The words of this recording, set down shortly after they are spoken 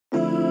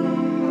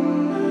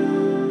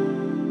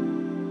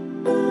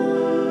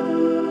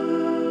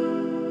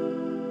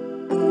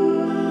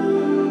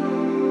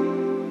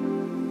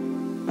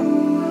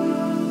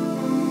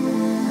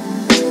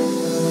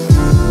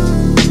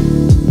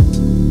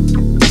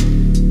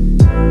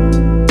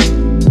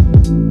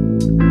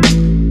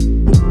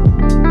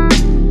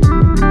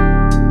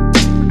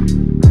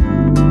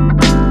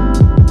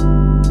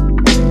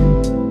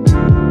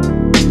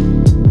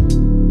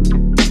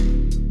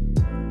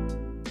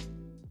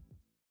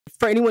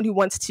for anyone who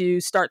wants to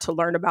start to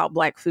learn about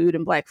Black food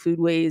and Black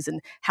foodways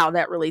and how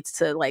that relates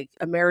to like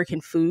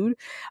American food,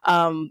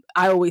 I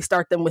always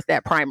start them with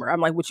that primer. I'm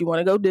like, what you want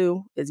to go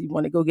do is you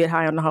want to go get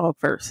high on the hog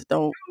first.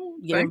 Don't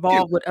get Thank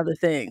involved you. with other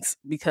things,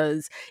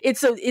 because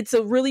it's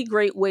a really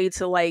great way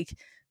to like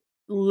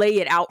lay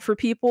it out for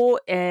people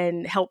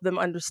and help them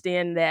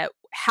understand that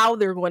how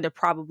they're going to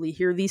probably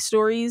hear these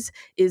stories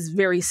is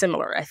very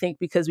similar. I think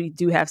because we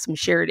do have some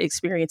shared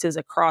experiences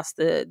across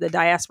the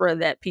diaspora,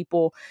 that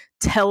people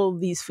tell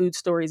these food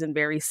stories in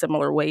very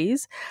similar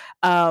ways.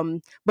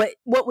 But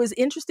what was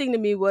interesting to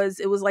me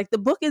was it was like the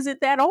book isn't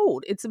that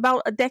old. It's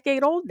about a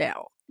decade old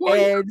now. Well,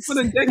 yeah, And for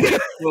the decade,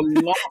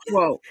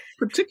 well,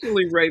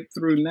 particularly right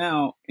through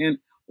now, and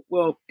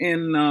well,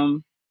 in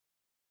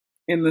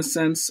the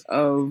sense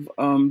of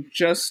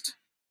just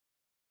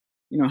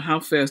how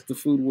fast the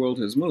food world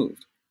has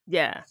moved.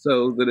 yeah.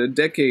 So that a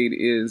decade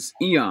is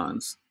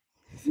eons,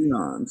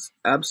 eons,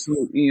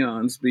 absolute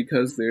eons,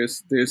 because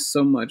there's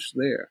so much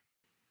there.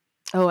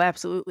 Oh,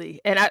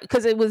 absolutely. And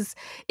because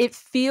it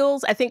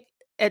feels, I think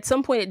at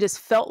some point it just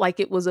felt like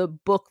it was a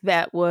book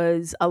that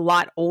was a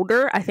lot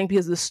older. I think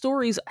because the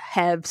stories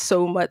have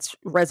so much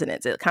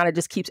resonance, it kind of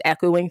just keeps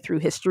echoing through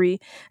history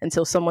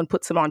until someone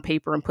puts them on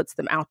paper and puts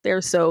them out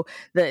there. So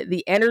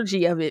the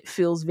energy of it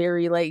feels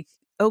very like,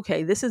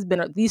 okay, this has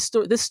been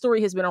this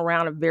story has been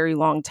around a very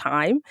long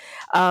time.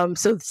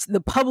 So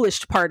the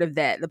publishing part of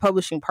that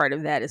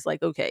is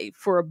like, okay,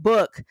 for a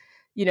book,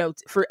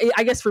 for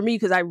I guess for me,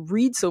 because I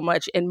read so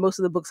much and most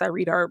of the books I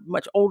read are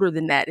much older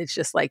than that. It's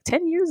just like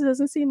 10 years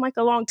doesn't seem like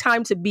a long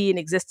time to be in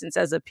existence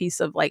as a piece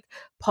of like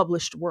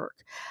published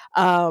work.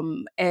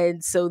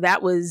 And so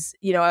that was,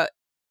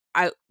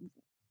 I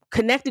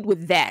connected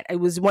with that.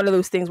 It was one of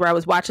those things where I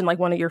was watching like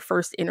one of your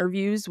first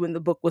interviews when the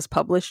book was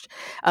published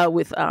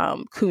with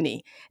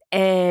Cooney.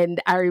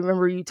 And I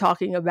remember you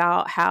talking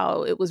about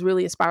how it was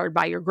really inspired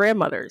by your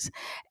grandmothers.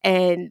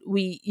 And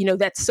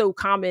that's so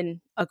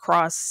common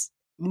across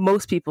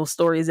most people's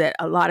stories, that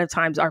a lot of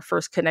times our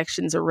first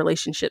connections or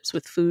relationships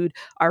with food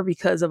are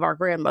because of our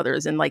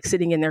grandmothers and like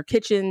sitting in their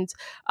kitchens,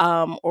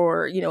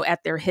 or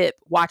at their hip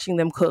watching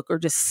them cook, or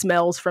just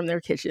smells from their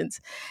kitchens.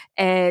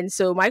 And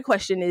so my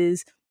question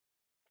is,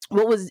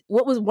 what was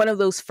one of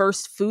those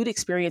first food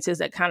experiences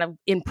that kind of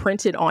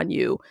imprinted on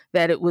you,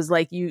 that it was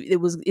like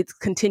it's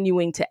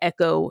continuing to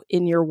echo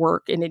in your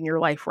work and in your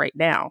life right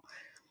now?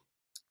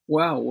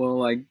 Wow.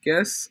 Well, I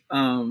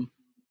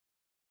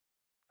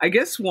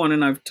guess one,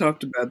 and I've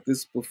talked about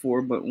this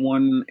before, but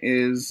one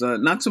is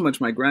not so much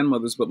my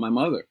grandmother's, but my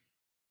mother.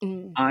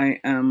 Mm. I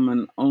am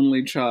an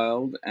only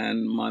child,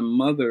 and my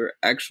mother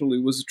actually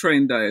was a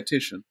trained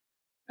dietitian.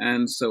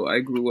 And so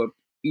I grew up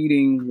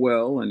eating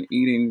well and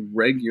eating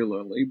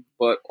regularly,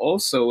 but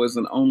also as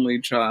an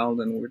only child,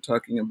 and we're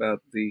talking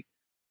about the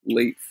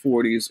late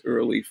 40s,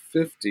 early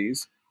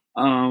 50s.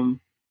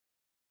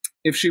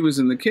 If she was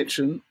in the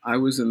kitchen, I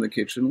was in the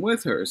kitchen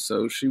with her.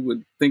 So she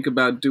would think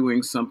about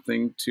doing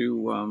something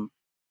to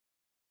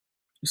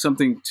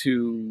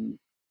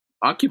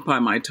occupy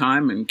my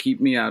time and keep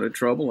me out of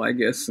trouble, I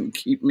guess, and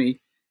keep me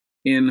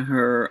in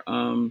her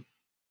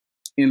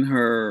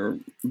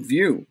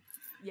view.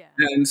 Yeah.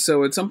 And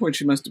so at some point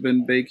she must have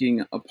been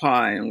baking a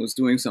pie and was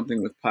doing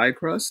something with pie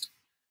crust.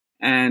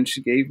 And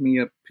she gave me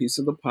a piece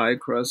of the pie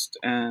crust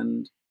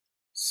and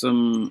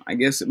some, I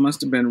guess it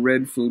must have been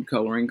red food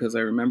coloring, because I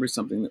remember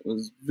something that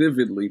was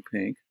vividly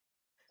pink,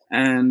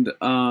 and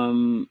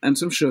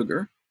some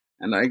sugar.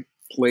 And I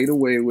played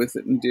away with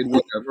it and did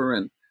whatever.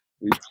 And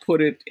we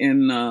put it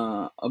in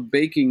a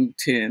baking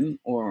tin,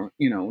 or,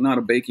 not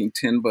a baking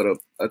tin, but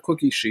a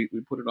cookie sheet.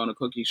 We put it on a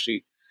cookie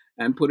sheet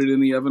and put it in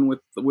the oven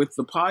with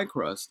the pie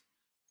crust.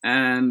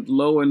 And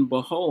lo and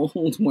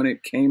behold, when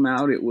it came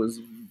out, it was,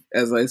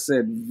 as I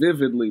said,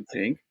 vividly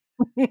pink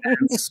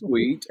and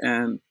sweet.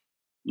 And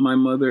my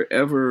mother,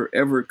 ever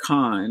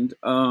kind,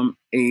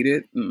 ate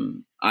it,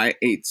 and I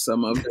ate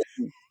some of it.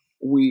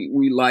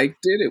 We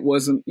liked it. It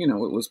wasn't, it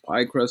was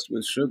pie crust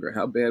with sugar.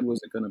 How bad was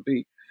it going to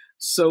be?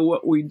 So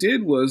what we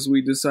did was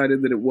we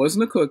decided that it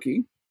wasn't a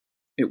cookie,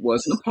 it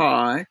wasn't a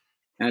pie,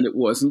 and it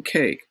wasn't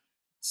cake.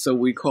 So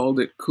we called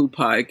it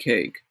Pie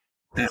Cake.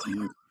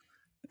 And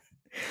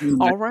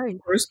my All right.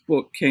 first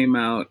book came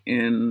out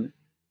in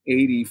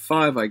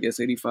 85, I guess,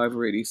 85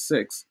 or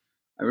 86.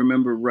 I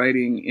remember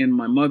writing in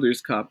my mother's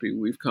copy,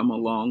 "We've come a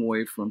long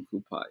way from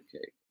Pie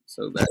Cake."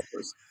 So that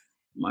was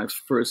my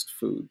first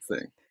food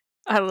thing.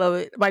 I love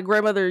it. My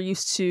grandmother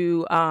used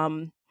to,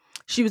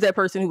 she was that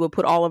person who would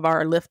put all of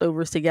our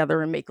leftovers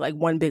together and make like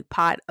one big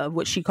pot of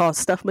what she calls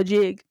stuff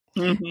majig.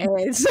 Mm-hmm.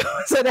 And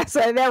so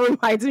that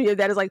reminds me of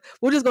that. It's like,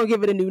 we're just going to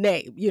give it a new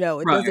name. It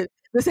Right. doesn't,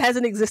 this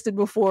hasn't existed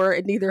before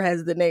and neither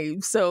has the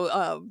name.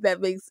 So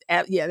that makes,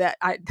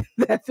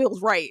 that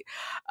feels right.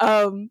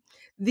 With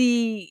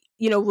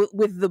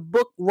the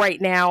book right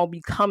now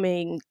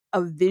becoming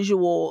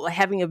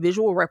having a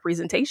visual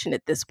representation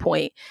at this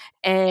point,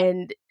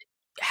 and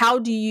how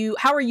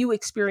are you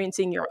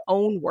experiencing your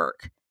own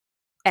work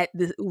at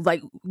the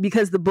like,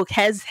 because the book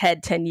has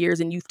had 10 years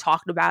and you've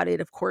talked about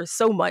it, of course,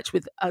 so much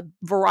with a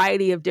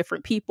variety of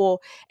different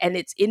people, and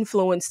it's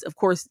influenced, of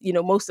course,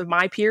 most of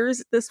my peers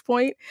at this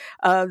point,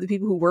 the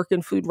people who work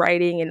in food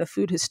writing and the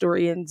food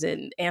historians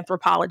and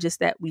anthropologists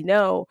that we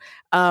know.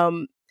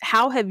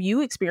 How have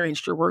you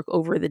experienced your work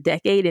over the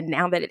decade, and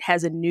now that it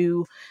has a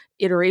new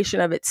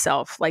iteration of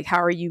itself? Like,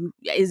 how are you,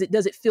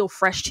 does it feel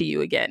fresh to you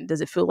again? Does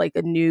it feel like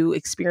a new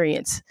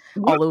experience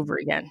Well, all over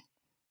again?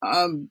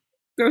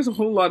 there's a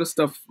whole lot of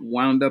stuff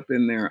wound up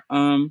in there.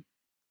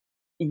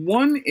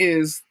 One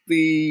is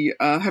the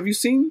have you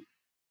seen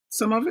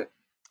some of it?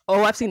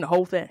 Oh, I've seen the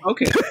whole thing.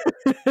 Okay,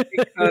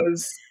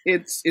 because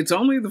it's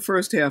only the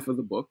first half of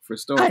the book for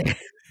starters.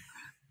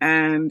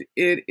 And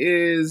it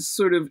is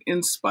sort of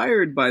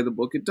inspired by the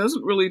book. It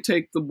doesn't really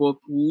take the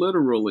book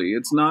literally.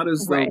 It's not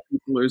as though Right.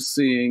 people are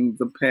seeing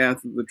the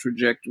path of the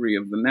trajectory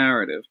of the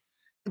narrative.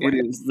 It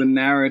Right. is the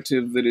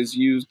narrative that is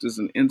used as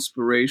an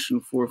inspiration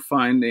for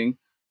finding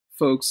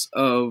folks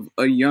of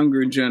a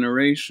younger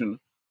generation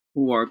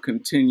who are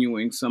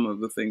continuing some of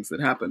the things that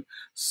happen.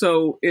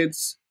 So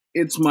it's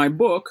my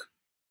book,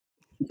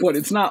 but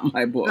it's not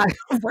my book.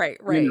 Right.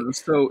 Right.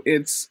 So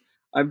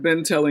I've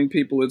been telling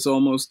people it's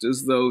almost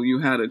as though you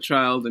had a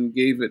child and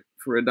gave it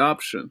for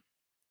adoption.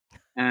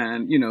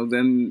 And,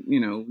 then,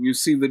 you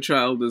see the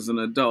child as an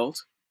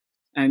adult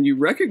and you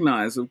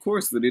recognize, of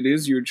course, that it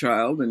is your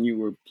child and you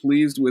were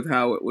pleased with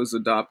how it was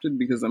adopted,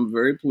 because I'm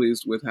very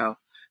pleased with how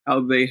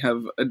they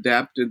have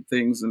adapted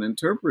things and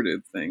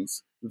interpreted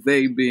things.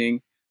 They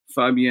being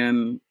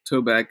Fabienne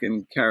Toback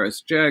and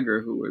Karis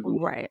Jagger, who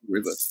Right.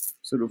 were the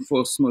sort of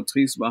force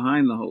motrice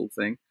behind the whole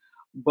thing.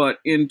 But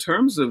in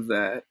terms of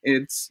that,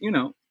 it's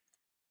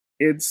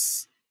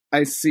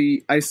I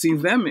see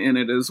them in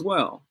it as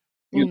well.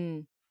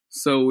 Mm.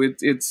 So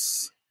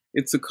it's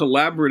a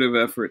collaborative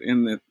effort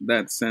in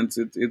that sense.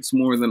 It's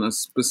more than a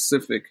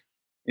specific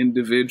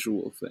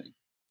individual thing.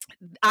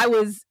 I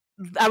was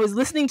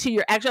listening to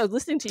your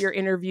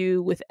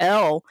interview with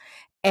Elle,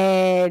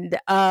 and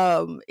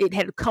it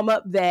had come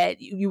up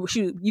that you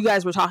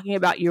guys were talking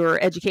about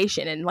your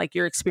education and like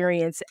your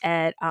experience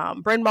at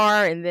Bryn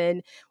Mawr, and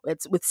then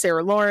with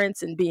Sarah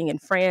Lawrence and being in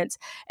France.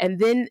 And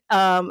then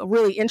a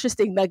really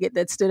interesting nugget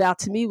that stood out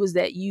to me was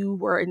that you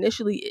wanted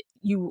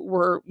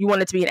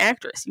to be an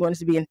actress, you wanted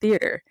to be in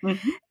theater.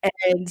 Mm-hmm.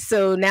 And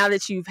so now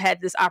that you've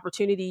had this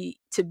opportunity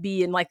to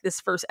be in like this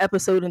first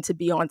episode and to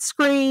be on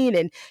screen,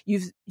 and you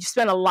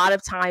spent a lot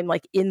of time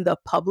like in the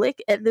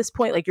public at this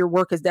point, like your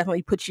work has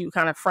definitely put you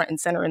kind of front and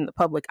center in the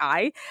public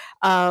eye,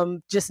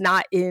 just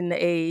not in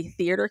a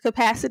theater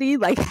capacity.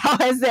 Like, how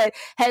does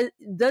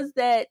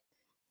that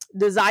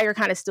desire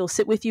kind of still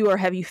sit with you, or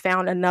have you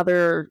found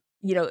another,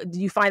 do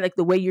you find like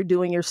the way you're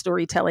doing your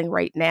storytelling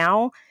right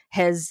now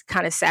has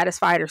kind of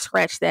satisfied or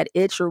scratched that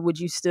itch, or would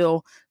you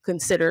still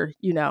consider,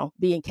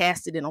 being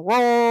casted in a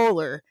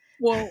role? Or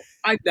Well,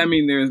 I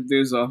mean,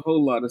 there's a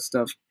whole lot of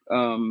stuff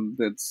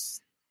that's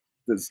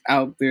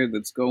out there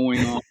that's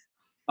going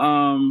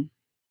on.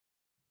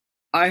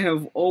 I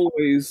have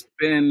always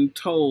been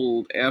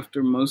told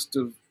after most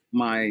of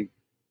my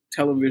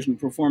television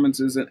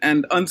performances,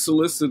 and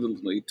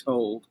unsolicitedly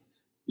told,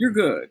 you're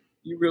good.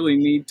 You really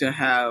need to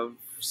have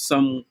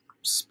some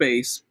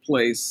place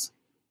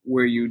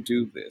where you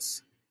do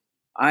this.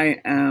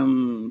 I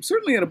am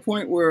certainly at a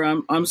point where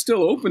I'm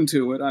still open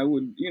to it. I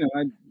would,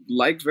 I'd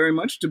like very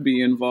much to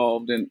be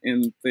involved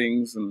in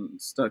things and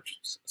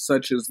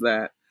such as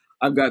that.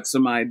 I've got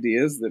some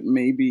ideas that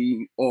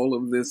maybe all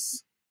of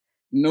this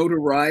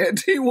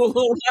notoriety will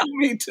allow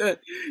me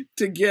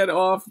to get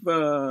off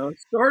the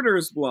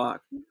starter's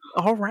block.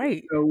 all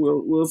right. So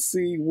we'll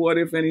see what,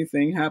 if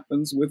anything,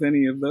 happens with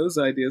any of those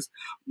ideas.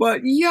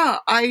 But yeah,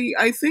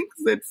 I think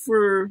that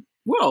for,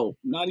 well,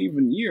 not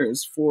even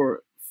years,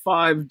 for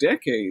 5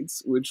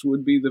 decades, which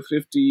would be the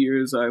 50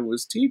 years I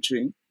was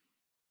teaching,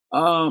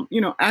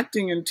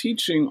 acting and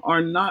teaching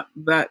are not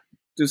that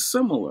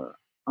dissimilar.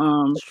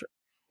 Sure.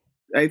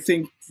 I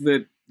think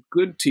that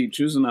good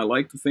teachers, and I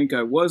like to think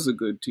I was a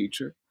good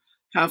teacher,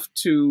 have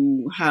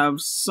to have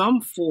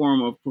some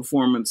form of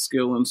performance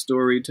skill and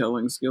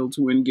storytelling skill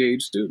to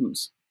engage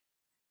students.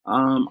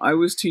 I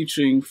was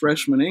teaching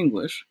freshman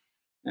English,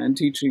 and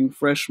teaching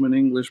freshman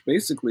English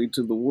basically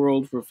to the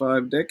world for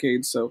 5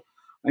 decades. So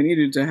I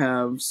needed to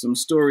have some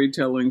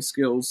storytelling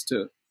skills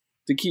to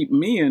keep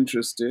me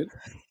interested,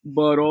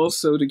 but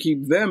also to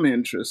keep them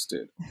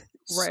interested.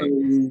 So Right.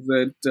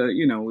 that,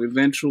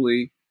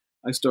 eventually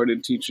I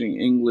started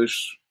teaching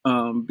English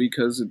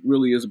because it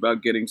really is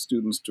about getting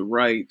students to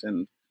write,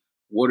 and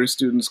what are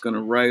students going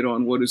to write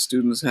on? What do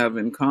students have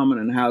in common?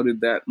 And how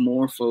did that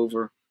morph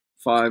over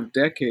 5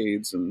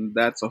 decades? And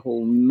that's a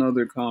whole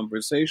nother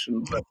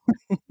conversation. But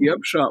the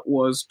upshot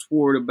was,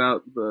 toward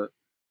about the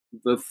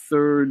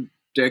third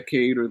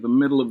decade, or the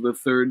middle of the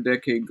third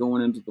decade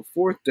going into the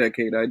fourth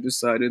decade, I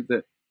decided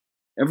that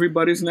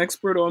everybody's an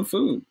expert on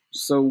food.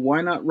 So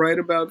why not write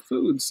about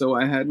food? So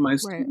I had my Right.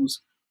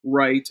 students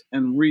write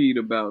and read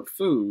about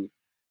food.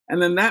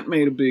 And then that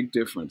made a big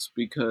difference,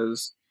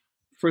 because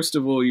first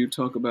of all, you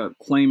talk about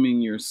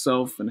claiming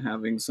yourself and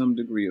having some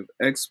degree of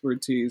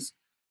expertise.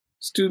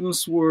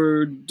 Students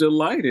were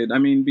delighted. I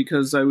mean,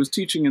 because I was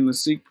teaching in the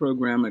Sikh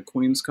program at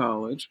Queens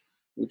College,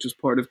 which is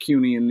part of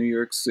CUNY in New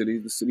York City,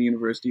 the City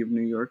University of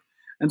New York.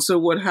 And so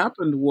what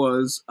happened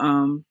was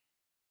the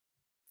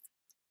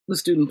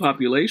student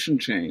population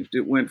changed.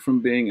 It went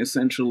from being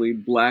essentially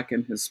Black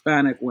and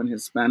Hispanic, when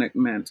Hispanic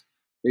meant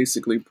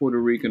basically Puerto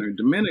Rican or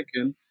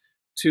Dominican,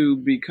 to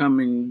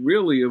becoming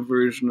really a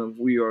version of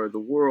We Are the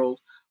World.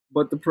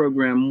 But the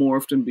program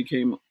morphed and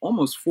became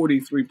almost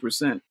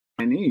 43%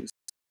 Chinese.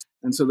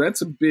 And so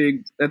that's a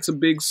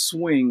big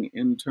swing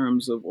in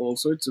terms of all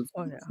sorts of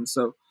Oh things. yeah. And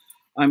so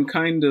I'm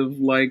kind of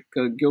like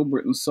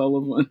Gilbert and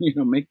Sullivan,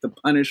 make the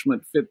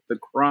punishment fit the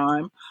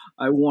crime.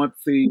 I want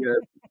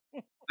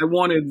I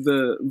wanted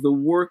the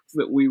work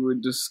that we were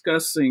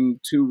discussing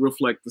to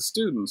reflect the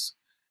students.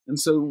 And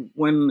so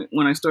when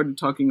I started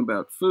talking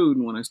about food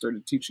and when I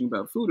started teaching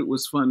about food, it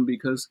was fun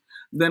because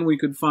then we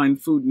could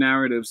find food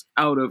narratives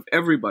out of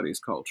everybody's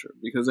culture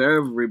because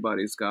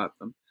everybody's got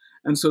them.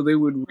 And so they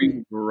would read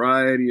a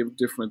variety of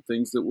different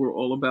things that were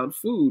all about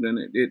food, and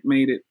it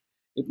made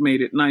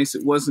it nice.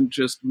 It wasn't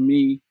just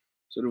me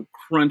sort of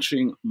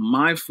crunching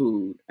my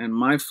food and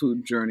my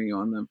food journey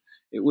on them.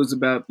 It was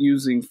about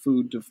using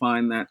food to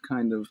find that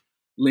kind of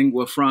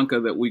lingua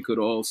franca that we could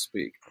all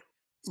speak.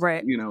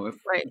 Right.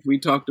 If we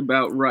talked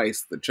about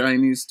rice, the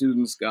Chinese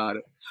students got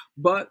it,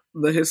 but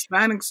the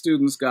Hispanic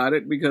students got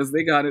it because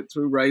they got it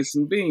through rice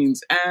and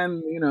beans,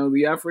 and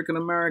the African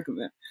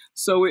American.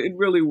 So it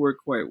really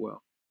worked quite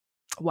well.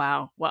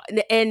 Wow. Wow.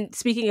 And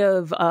speaking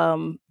of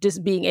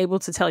just being able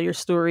to tell your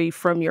story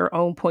from your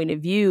own point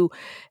of view,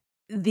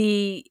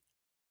 I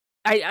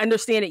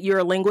understand that you're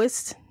a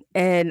linguist,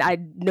 and I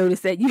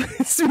noticed that you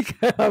speak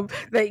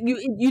that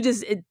you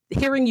just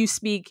hearing you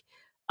speak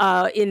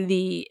in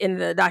the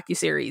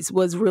docuseries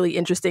was really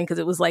interesting because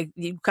it was like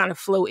you kind of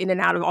flow in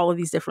and out of all of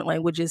these different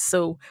languages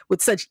so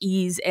with such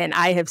ease. And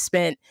I have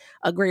spent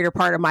a greater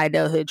part of my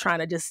adulthood trying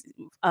to just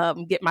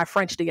get my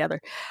French together.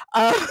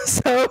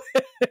 So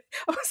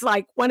I was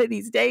like, one of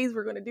these days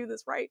we're going to do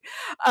this right.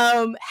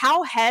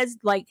 How has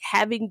like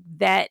having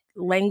that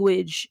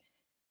language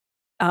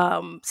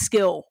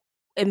skill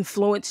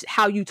influence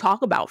how you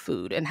talk about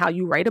food and how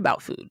you write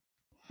about food?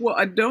 Well,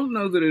 I don't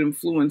know that it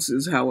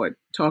influences how I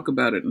talk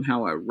about it and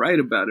how I write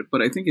about it, but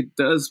I think it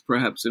does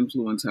perhaps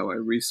influence how I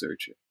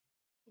research it.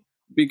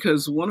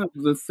 Because one of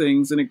the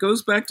things, and it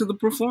goes back to the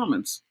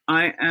performance,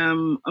 I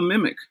am a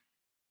mimic.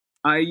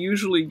 I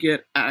usually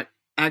get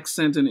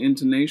accent and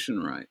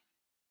intonation right.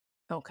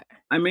 Okay.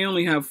 I may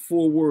only have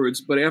 4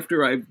 words, but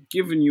after I've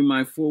given you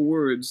my 4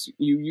 words,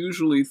 you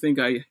usually think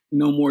I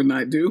know more than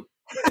I do.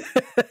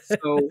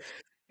 So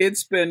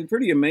it's been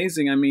pretty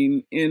amazing. I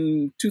mean,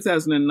 in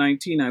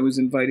 2019, I was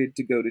invited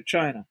to go to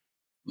China.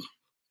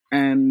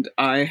 And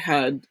I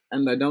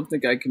don't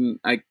think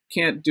I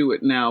can't do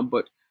it now,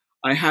 but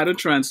I had a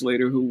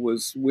translator who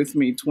was with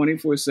me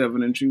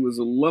 24/7, and she was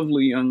a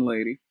lovely young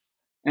lady.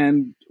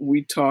 And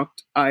we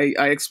talked, I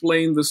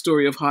explained the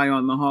story of High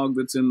on the Hog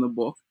that's in the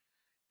book.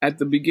 At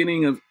the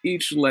beginning of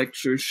each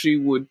lecture, she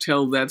would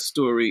tell that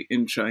story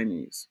in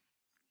Chinese.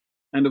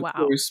 And of Wow.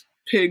 course,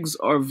 pigs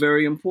are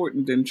very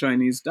important in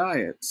Chinese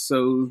diet,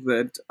 so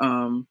that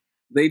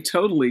they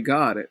totally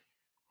got it.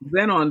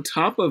 Then on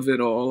top of it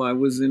all, I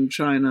was in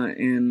China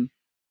in,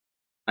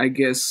 I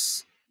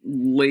guess,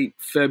 late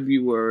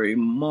February,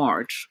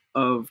 March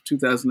of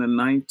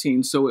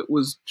 2019. So it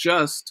was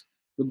just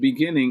the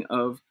beginning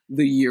of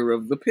the year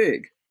of the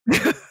pig.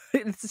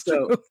 It's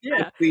So true.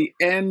 Yeah. at the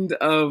end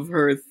of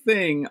her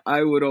thing,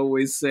 I would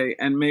always say,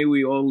 and may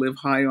we all live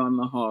high on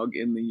the hog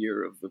in the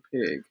year of the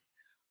pig.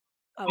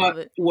 I But love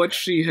it. what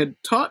she had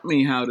taught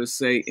me how to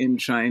say in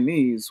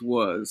Chinese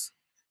was,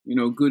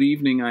 good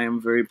evening, I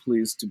am very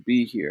pleased to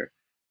be here.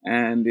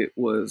 And it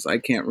was, I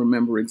can't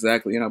remember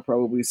exactly, and I'll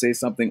probably say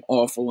something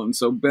awful, and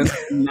so best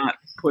not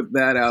put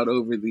that out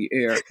over the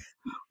air.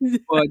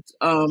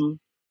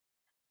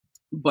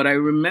 But I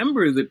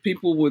remember that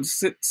people would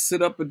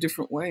sit up a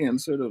different way and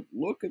sort of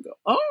look and go,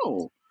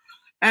 oh.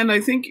 And I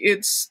think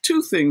it's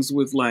two things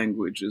with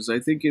languages. I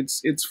think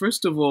it's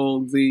first of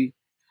all the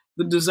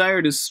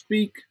desire to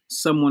speak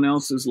someone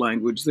else's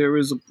language. There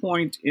is a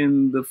point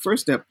in the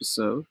first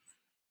episode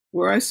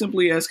where I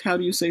simply ask, how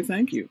do you say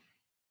thank you?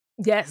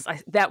 Yes,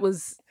 that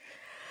was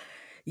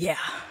yeah.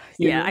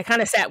 You Yeah, know? I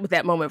kind of sat with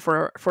that moment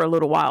for a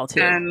little while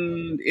too.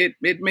 And it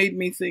made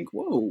me think,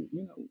 whoa,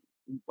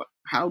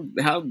 how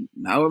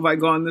have I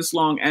gone this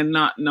long and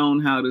not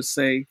known how to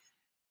say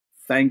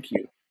thank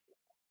you?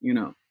 You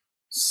know.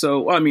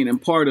 So I mean,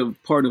 and part of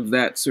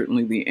that,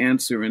 certainly the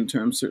answer in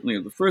terms certainly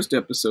of the first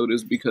episode,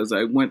 is because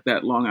I went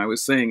that long. I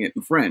was saying it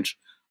in French.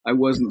 I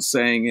wasn't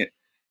saying it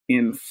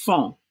in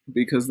fond,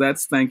 because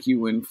that's thank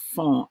you in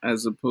fond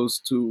as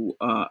opposed to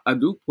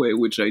adukwe,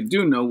 which I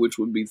do know, which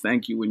would be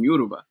thank you in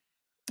Yoruba.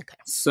 Okay.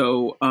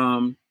 So,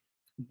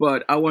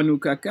 but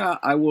awanukaka,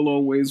 I will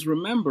always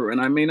remember,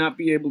 and I may not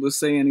be able to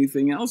say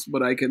anything else,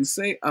 but I can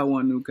say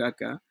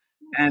awanukaka.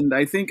 And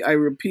I think I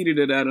repeated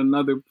it at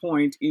another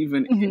point,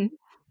 even Mhm.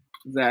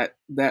 that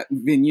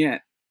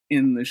vignette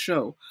in the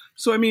show.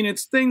 So I mean,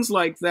 it's things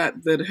like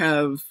that that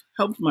have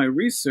helped my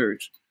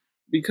research,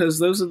 because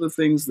those are the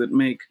things that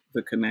make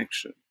the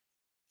connection.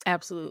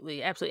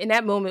 Absolutely, absolutely. And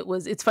that moment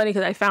was, it's funny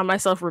because I found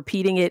myself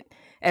repeating it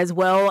as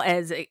well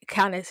as it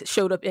kind of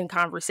showed up in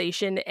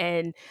conversation.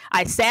 And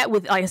I sat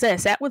with, like I said, I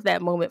sat with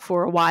that moment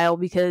for a while,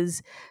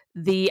 because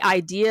the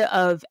idea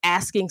of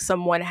asking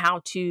someone how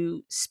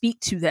to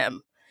speak to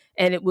them,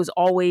 and it was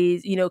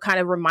always, kind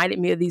of reminded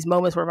me of these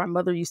moments where my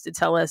mother used to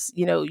tell us,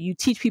 you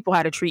teach people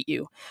how to treat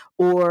you,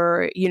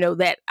 or,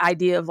 that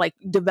idea of like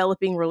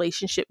developing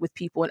relationship with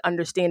people and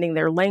understanding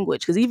their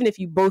language. Because even if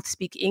you both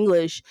speak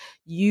English,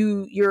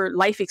 your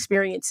life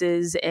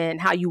experiences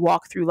and how you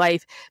walk through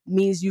life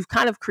means you've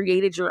kind of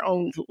created your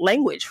own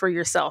language for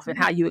yourself and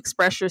how you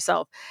express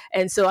yourself.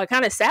 And so I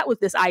kind of sat with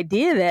this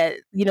idea that,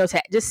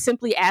 to just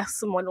simply ask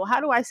someone, well,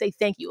 how do I say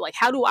thank you? Like,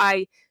 how do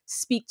I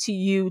speak to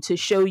you to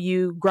show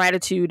you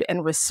gratitude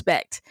and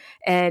respect?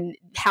 And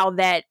how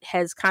that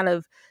has kind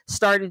of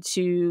started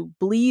to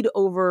bleed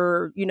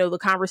over, the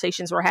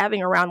conversations we're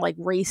having around like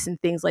race and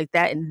things like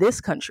that in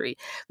this country.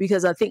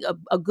 Because I think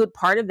a good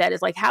part of that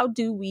is like, how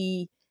do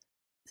we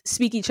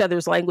speak each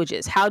other's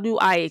languages? How do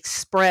I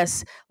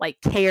express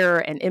like care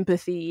and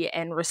empathy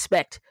and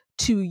respect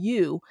to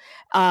you?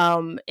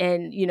 And,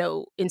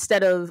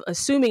 instead of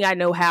assuming I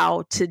know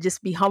how, to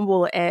just be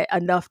humble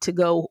enough to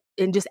go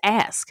and just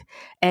ask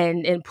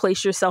and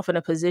place yourself in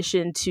a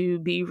position to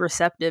be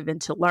receptive and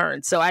to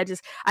learn. So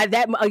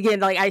that again,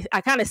 like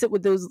I kind of sit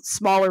with those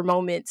smaller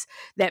moments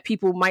that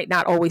people might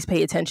not always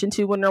pay attention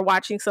to when they're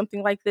watching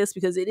something like this,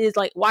 because it is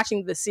like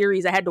watching the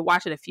series. I had to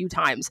watch it a few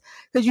times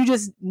because you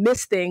just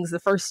miss things the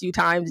first few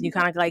times, and you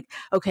kind of like,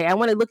 okay, I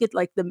want to look at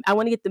like I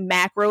want to get the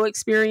macro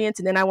experience,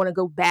 and then I want to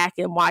go back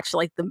and watch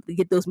like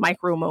get those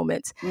micro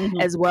moments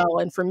as well.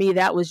 And for me,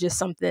 that was just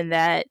something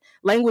that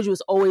language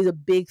was always a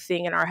big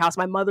thing in our house.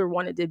 My mother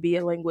wanted to be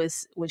a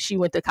linguist when she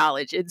went to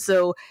college, and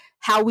so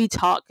how we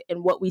talk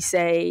and what we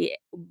say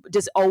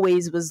just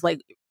always was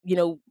like,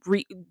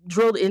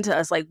 drilled into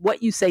us, like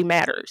what you say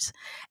matters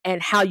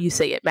and how you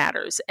say it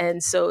matters.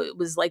 And so it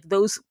was like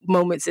those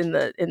moments in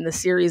the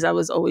series I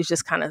was always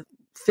just kind of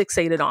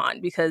fixated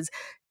on, because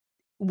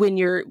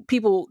when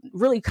people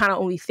really kind of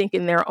only think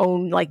in their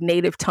own like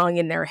native tongue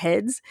in their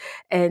heads.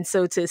 And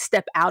so to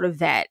step out of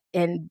that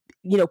and,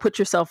 put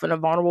yourself in a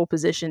vulnerable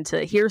position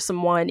to hear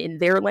someone in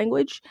their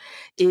language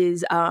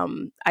is,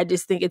 I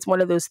just think it's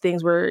one of those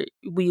things where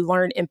we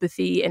learn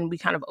empathy and we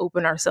kind of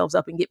open ourselves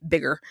up and get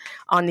bigger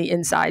on the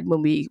inside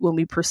when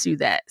we pursue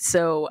that.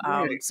 So,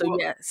 Right.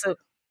 yeah. So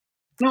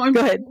No,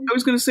 go ahead. I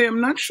was going to say, I'm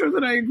not sure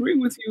that I agree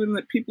with you in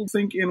that people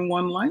think in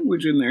one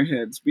language in their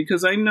heads,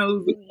 because I know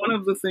that one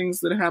of the things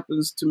that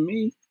happens to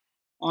me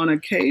on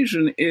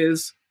occasion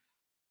is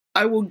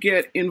I will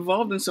get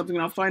involved in something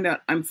and I'll find out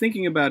I'm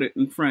thinking about it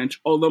in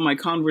French, although my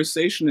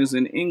conversation is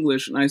in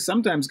English. And I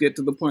sometimes get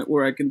to the point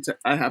where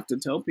I have to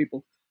tell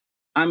people,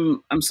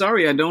 I'm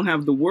sorry, I don't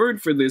have the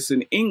word for this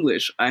in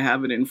English. I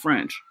have it in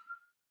French.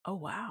 Oh,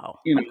 wow.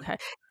 You know, Okay.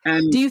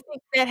 and Do you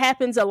think that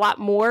happens a lot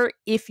more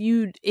if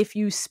you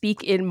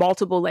speak in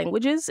multiple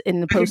languages in I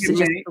think opposed it to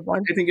just may. the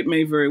one? I think it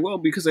may very well,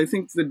 because I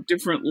think the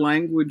different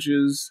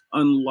languages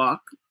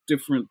unlock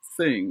different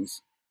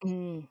things.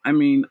 Mm, I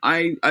mean,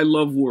 I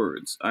love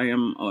words. I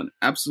am an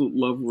absolute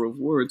lover of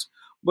words,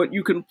 but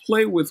you can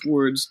play with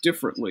words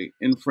differently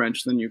in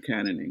French than you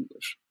can in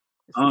English.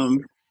 this is Um,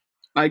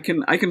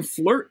 true. I can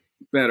flirt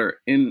better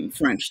in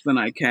French than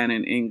I can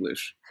in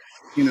English.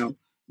 You know,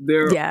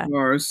 there Yeah.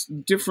 are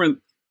different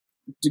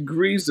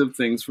degrees of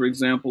things. For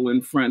example,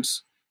 in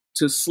French,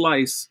 to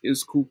slice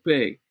is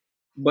couper,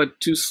 but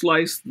to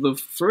slice the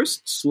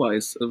first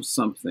slice of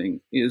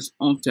something is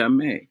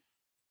entamer.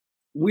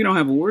 We don't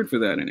have a word for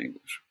that in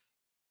English.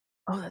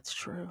 Oh, that's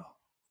true.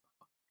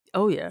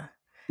 Oh, yeah.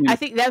 You I know,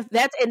 think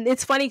that's and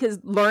it's funny because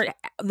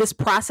this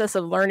process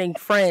of learning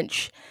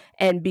French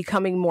and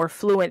becoming more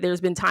fluent.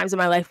 There's been times in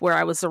my life where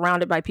I was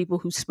surrounded by people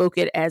who spoke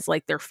it as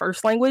like their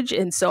first language,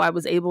 and so I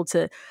was able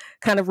to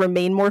kind of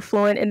remain more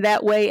fluent in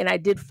that way. And I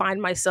did find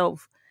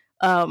myself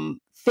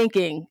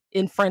thinking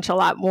in French a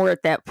lot more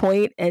at that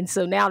point. And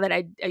so now that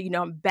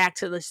I'm back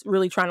to this,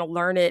 really trying to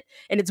learn it,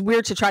 and it's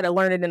weird to try to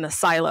learn it in a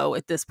silo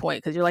at this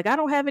point because you're like, I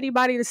don't have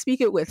anybody to speak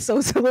it with, so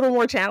it's a little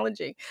more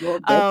challenging. well,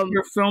 that's Um,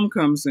 where film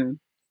comes in.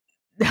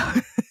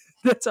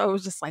 that's I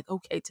was just like,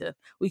 okay, Tiff,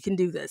 we can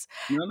do this.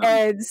 No, no.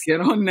 And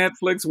Get on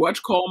Netflix,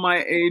 watch Call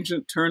My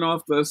Agent, turn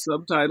off the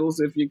subtitles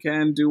if you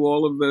can, do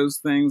all of those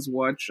things.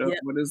 Watch, yeah,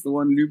 what is the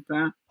one,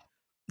 Lupin?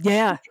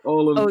 yeah,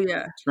 All of oh those,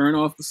 yeah. turn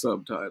off the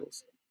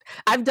subtitles.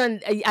 I've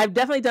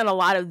definitely done a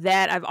lot of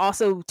that. I've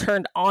also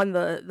turned on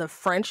the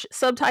French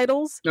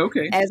subtitles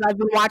Okay. as I've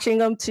been watching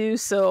them too.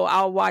 So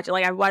I'll watch,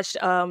 like I watched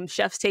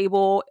Chef's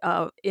Table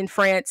in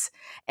France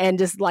and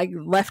just like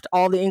left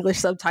all the English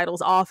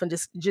subtitles off and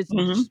just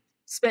Hmm.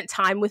 spent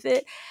time with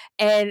it.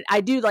 And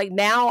I do like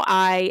now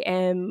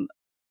I'm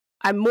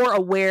more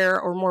aware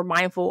or more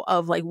mindful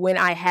of like when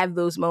I have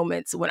those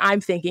moments when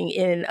I'm thinking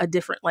in a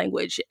different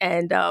language.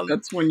 And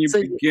That's when you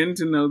so begin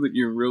to know that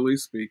you're really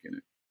speaking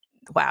it.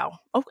 wow.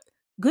 Okay.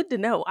 good to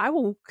know. I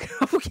will,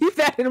 I will keep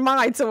that in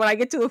mind. So when I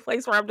get to a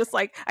place where I'm just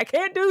like, I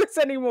can't do this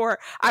anymore,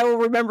 I will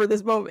remember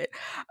this moment.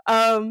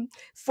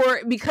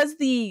 For because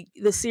the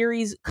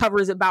series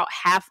covers about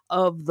half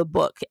of the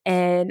book,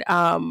 and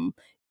I'm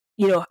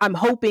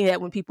hoping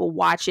that when people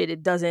watch it,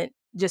 it doesn't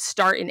just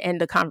start and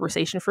end a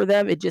conversation for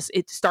them.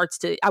 It starts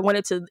to, I want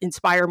it to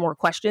inspire more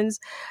questions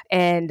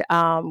and,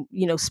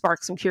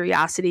 spark some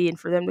curiosity, and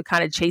for them to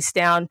kind of chase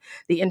down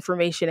the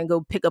information and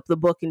go pick up the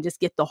book and just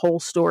get the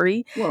whole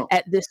story Well,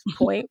 at this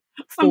point,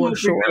 I'm for hoping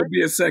sure. there'll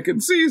be a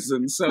second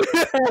season, so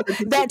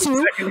That too.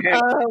 the second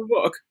half of the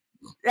book.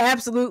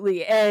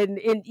 Absolutely. And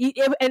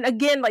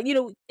again, like,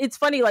 it's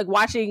funny, like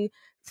watching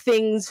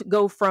things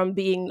go from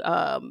being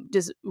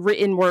just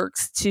written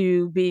works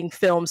to being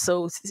filmed.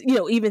 So,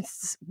 even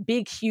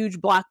big, huge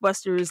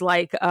blockbusters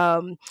like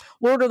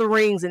Lord of the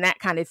Rings and that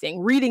kind of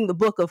thing. Reading the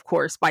book, of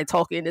course, by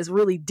Tolkien is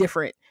really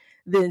different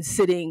than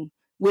sitting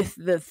with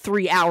the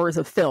 3 hours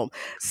of film.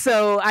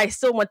 So I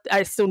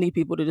still need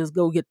people to just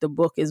go get the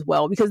book as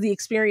well, because the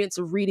experience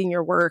of reading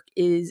your work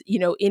is,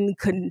 in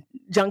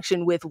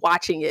conjunction with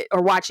watching it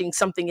or watching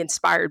something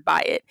inspired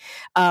by it,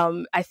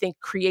 I think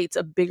creates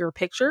a bigger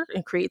picture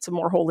and creates a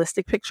more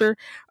holistic picture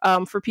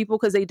for people,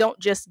 because they don't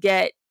just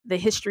get the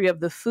history of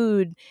the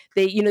food.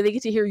 They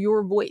get to hear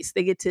your voice.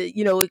 They get to,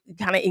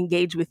 kind of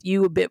engage with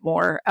you a bit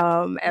more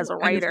as a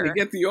And if they writer.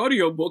 get the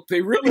audiobook,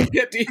 they really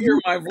get to hear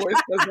my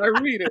voice because I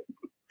read it.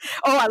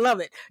 Oh, I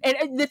love it.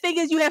 And the thing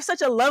is, you have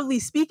such a lovely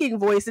speaking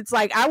voice. It's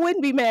like, I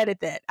wouldn't be mad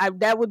at that.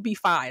 That would be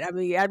fine. I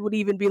mean, I would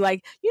even be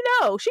like,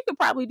 she could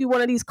probably do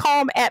one of these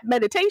calm app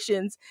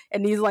meditations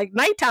and these like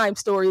nighttime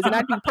stories, and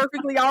I'd be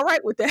perfectly all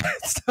right with that.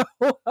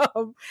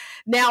 So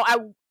now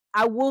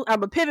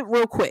I'm a pivot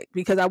real quick,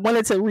 because I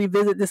wanted to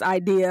revisit this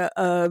idea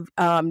of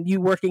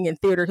you working in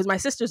theater, because my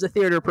sister's a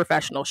theater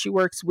professional. She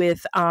works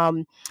with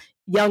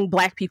young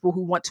Black people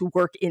who want to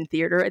work in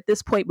theater at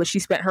this point, but she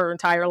spent her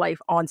entire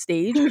life on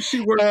stage. She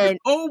worked with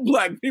old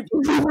Black people.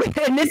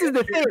 And this is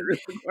the thing.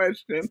 The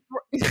question.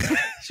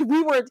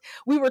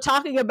 we were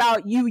talking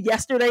about you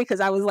yesterday, because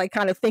I was like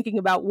kind of thinking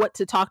about what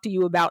to talk to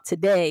you about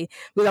today,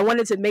 because I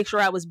wanted to make sure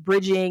I was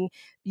bridging,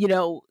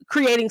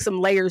 creating some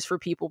layers for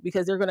people,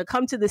 because they're going to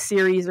come to the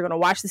series, they're going to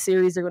watch the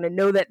series, they're going to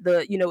know that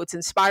it's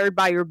inspired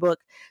by your book.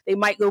 They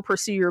might go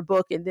pursue your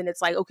book, and then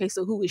it's like, okay,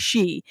 so who is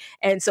she?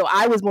 And so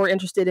I was more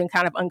interested in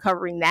kind of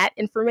uncovering that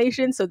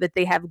information so that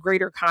they have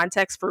greater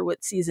context for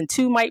what season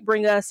 2 might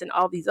bring us and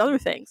all these other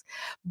things.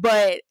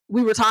 But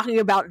we were talking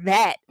about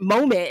that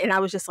moment, and I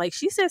was just like,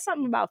 she said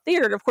something about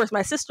theater. And of course,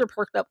 my sister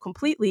perked up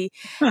completely.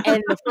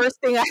 And the first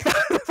thing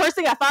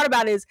I thought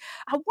about is,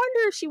 I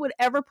wonder if she would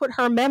ever put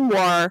her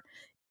memoir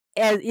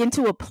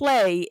into a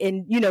play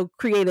and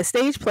create a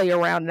stage play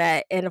around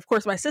that. And of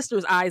course, my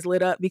sister's eyes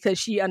lit up, because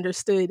she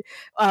understood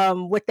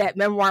what that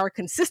memoir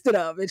consisted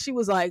of, and she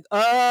was like,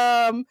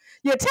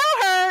 you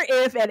tell her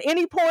if at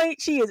any point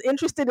she is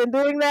interested in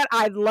doing that,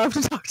 I'd love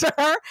to talk to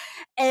her.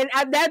 And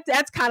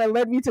that's kind of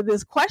led me to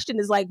this question,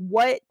 is like,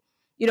 what,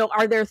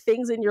 are there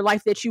things in your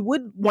life that you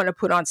would want to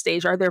put on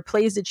stage? Are there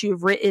plays that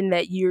you've written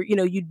that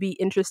you'd be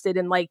interested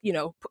in, like,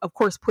 of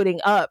course, putting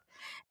up?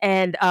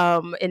 And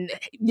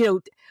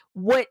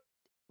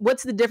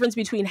what's the difference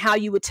between how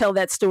you would tell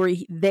that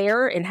story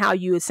there and how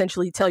you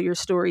essentially tell your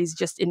stories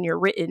just in your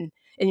written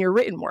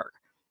work?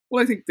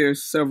 Well, I think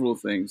there's several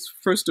things.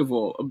 First of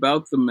all,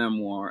 about the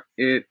memoir,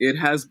 it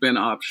has been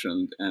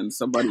optioned, and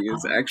somebody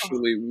is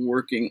actually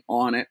working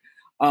on it.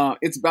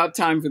 It's about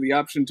time for the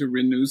option to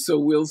renew, so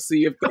we'll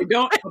see. If they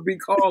don't, I'll be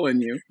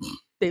calling you.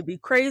 They'd be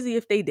crazy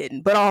if they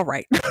didn't, but all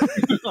right.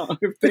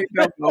 If they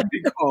don't, I'll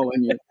be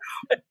calling you.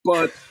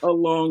 But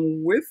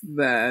along with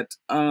that,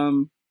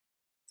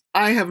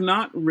 I have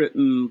not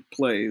written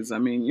plays. I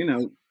mean,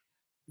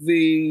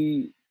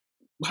 the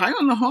High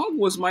on the Hog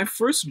was my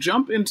first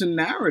jump into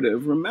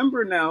narrative.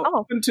 Remember now,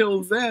 up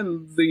until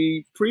then,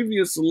 the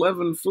previous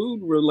 11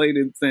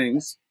 food-related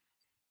things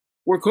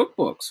were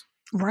cookbooks.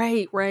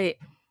 Right.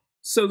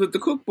 So that the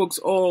cookbooks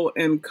all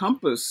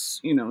encompass,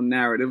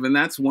 narrative. And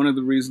that's one of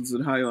the reasons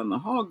that High on the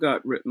Hog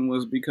got written,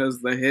 was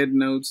because the head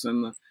notes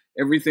and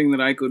everything that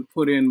I could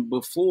put in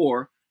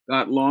before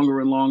got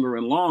longer and longer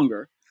and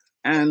longer.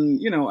 And,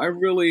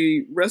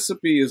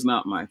 recipe is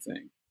not my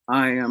thing.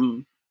 I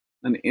am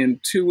an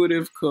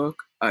intuitive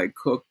cook. I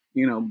cook,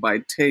 by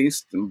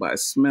taste and by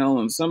smell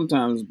and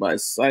sometimes by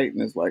sight.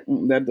 And it's like,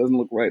 that doesn't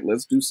look right.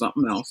 Let's do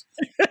something else.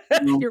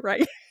 You're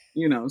right.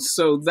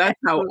 So that's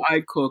how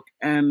I cook.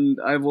 And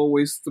I've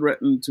always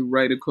threatened to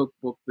write a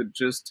cookbook that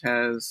just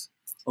has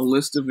a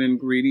list of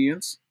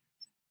ingredients.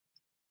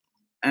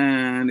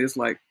 And it's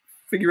like,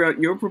 figure out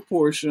your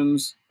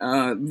proportions.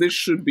 This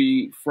should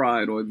be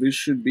fried, or this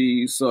should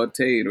be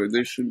sauteed, or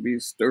this should be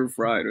stir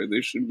fried, or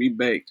this should be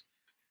baked.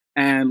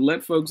 And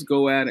let folks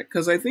go at it.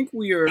 Because I think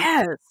we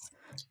are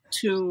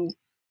too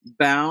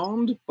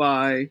bound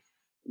by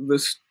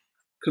the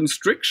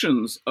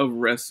constrictions of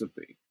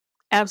recipe.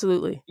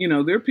 Absolutely.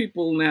 There are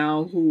people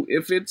now who,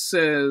 if it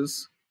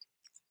says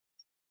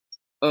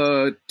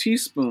a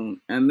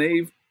teaspoon and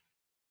they've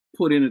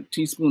put in a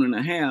teaspoon and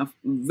a half,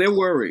 they're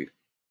worried.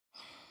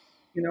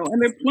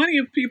 And there are plenty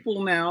of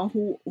people now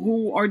who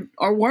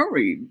are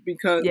worried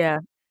because Yeah.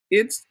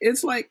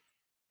 it's like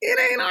it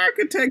ain't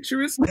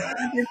architecture. It's not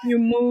like if you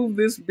move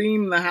this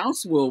beam, the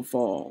house will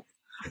fall.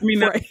 I mean,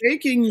 now Right.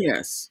 baking,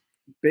 yes,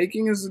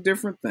 baking is a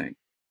different thing.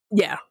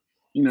 Yeah.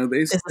 They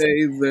It's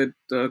say that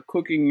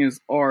cooking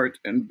is art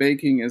and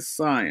baking is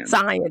science.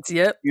 science.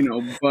 Yep.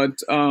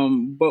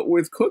 But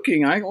with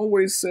cooking, I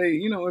always say,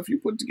 if you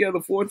put together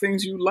four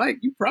things you like,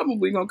 you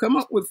probably gonna come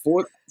up with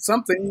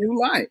something you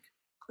like.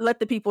 Let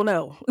the people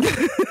know. Let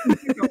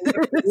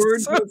the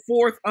word go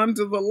forth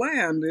unto the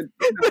land.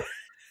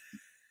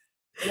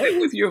 Play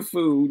with your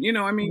food.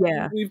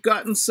 Yeah. We've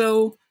gotten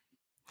so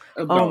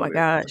Oh about my it.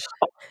 gosh.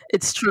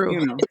 It's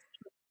true.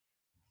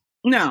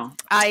 Now,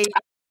 I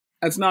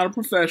that's not a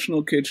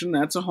professional kitchen.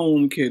 That's a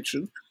home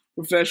kitchen.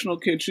 Professional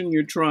kitchen,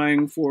 you're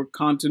trying for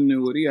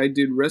continuity. I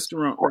did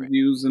restaurant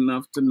reviews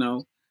enough to know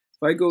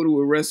if I go to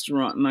a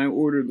restaurant and I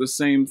order the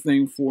same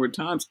thing 4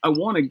 times, I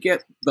want to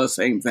get the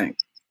same thing.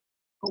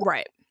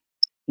 Right.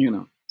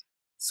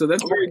 So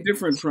that's very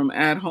different from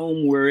at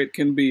home where it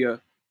can be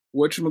a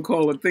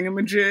whatchamacallit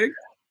thingamajig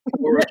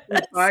or a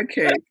fruit pie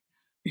cake,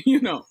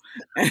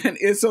 and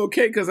it's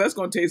okay because that's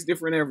going to taste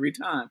different every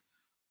time.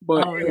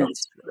 But,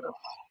 That's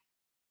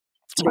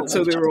true.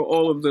 so there are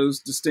all of those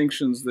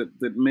distinctions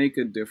that make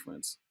a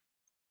difference.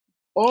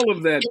 All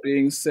of that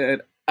being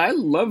said, I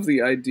love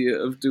the idea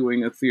of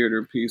doing a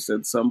theater piece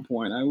at some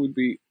point. I would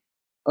be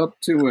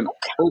up to and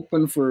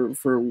open for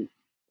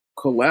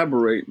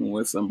collaborating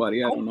with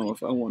somebody. I don't know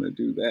if I want to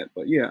do that,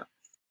 but yeah.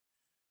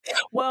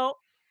 Well,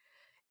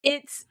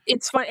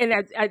 it's fun, and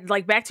I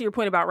like back to your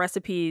point about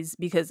recipes,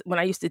 because when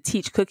I used to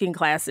teach cooking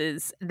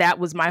classes, that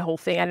was my whole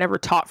thing. I never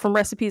taught from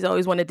recipes. I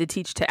always wanted to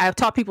teach. I've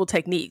taught people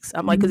techniques.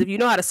 I'm like, because if you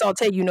know how to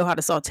saute, you know how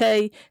to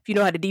saute. If you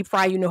know how to deep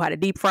fry, you know how to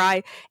deep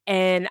fry.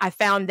 And I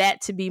found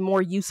that to be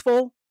more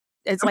useful.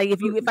 It's like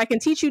if I can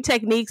teach you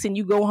techniques and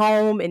you go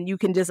home and you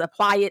can just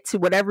apply it to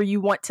whatever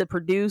you want to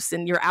produce,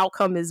 and your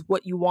outcome is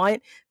what you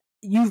want,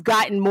 you've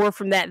gotten more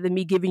from that than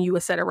me giving you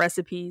a set of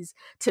recipes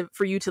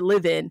for you to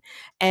live in.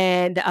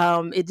 And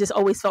it just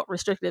always felt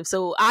restrictive.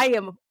 So I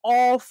am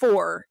all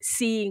for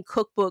seeing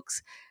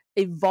cookbooks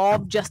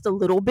evolve just a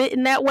little bit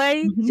in that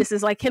way. Just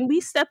as like, can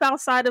we step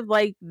outside of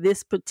like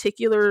this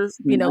particular,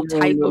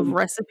 type of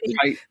recipe?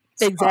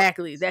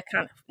 Exactly. That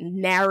kind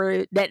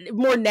of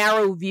more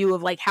narrow view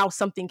of like how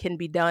something can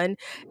be done.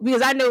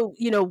 Because I know,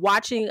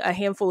 watching a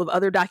handful of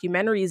other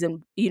documentaries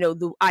and,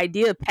 the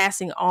idea of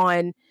passing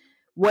on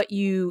what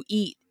you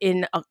eat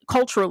in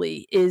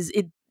culturally is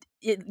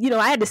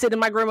I had to sit in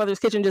my grandmother's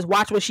kitchen, just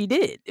watch what she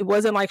did. It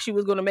wasn't like she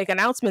was going to make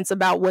announcements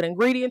about what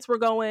ingredients were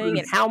going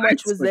and how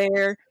much was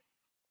there.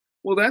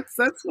 Well,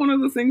 that's one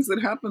of the things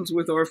that happens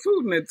with our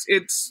food, and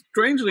it's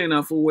strangely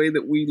enough a way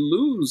that we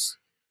lose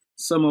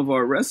some of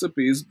our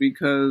recipes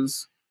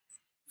because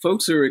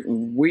folks are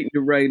waiting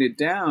to write it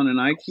down,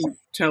 and I keep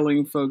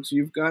telling folks,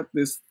 you've got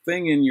this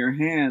thing in your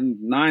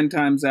hand 9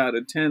 times out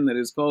of 10 that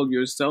is called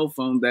your cell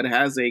phone that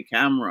has a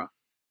camera.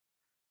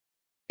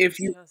 If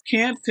you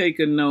can't take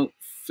a note,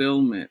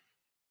 film it.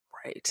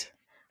 Right.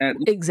 At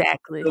least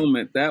exactly. Film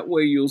it. That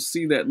way you'll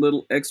see that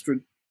little extra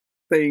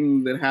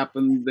thing that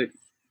happened that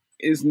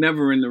is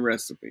never in the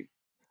recipe.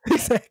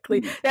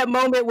 Exactly. That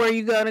moment where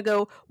you're going to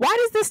go, why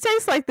does this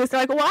taste like this? They're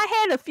like, well,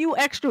 I had a few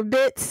extra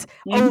bits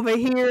over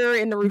here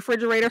in the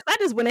refrigerator. So I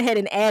just went ahead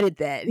and added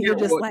that. And you're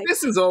just like,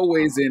 this is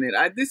always in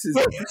it. This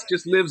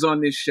just lives on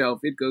this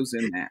shelf. It goes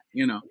in that,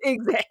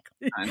 Exactly.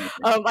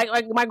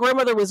 Like my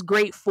grandmother was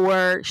great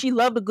she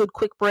loved a good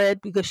quick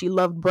bread because she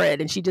loved bread,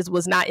 and she just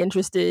was not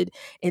interested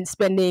in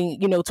spending,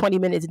 20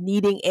 minutes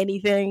kneading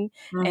anything.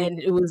 And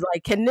it was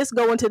like, can this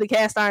go into the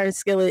cast iron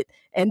skillet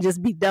and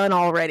just be done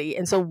already?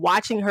 And so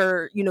watching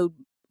her,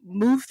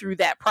 move through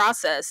that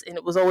process, and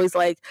it was always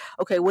like,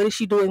 okay, what is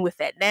she doing with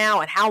that now,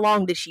 and how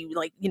long did she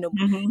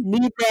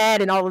need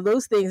that, and all of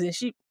those things.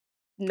 And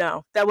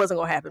no, that wasn't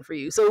going to happen for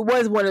you. So it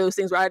was one of those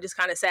things where I just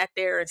kind of sat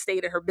there and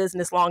stayed in her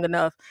business long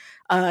enough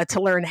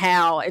to learn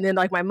how. And then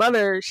like my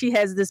mother, she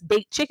has this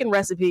baked chicken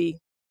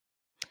recipe,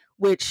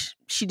 which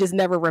she just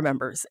never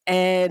remembers.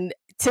 And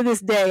to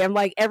this day, I'm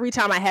like, every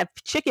time I have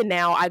chicken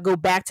now, I go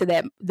back to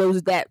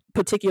that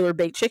particular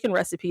baked chicken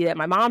recipe that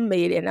my mom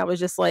made. And I was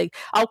just like,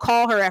 I'll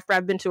call her after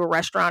I've been to a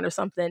restaurant or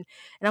something.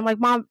 And I'm like,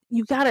 Mom,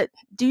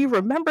 do you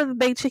remember the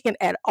baked chicken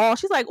at all?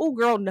 She's like, oh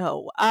girl,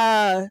 no.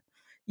 I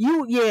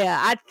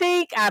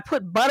think I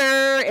put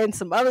butter and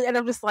some other, and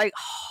I'm just like,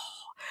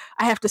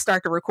 I have to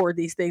start to record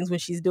these things when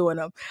she's doing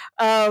them.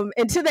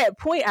 And to that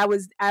point, I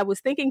was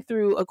thinking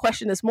through a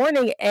question this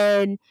morning,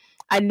 and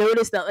I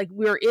noticed that like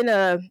we're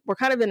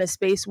kind of in a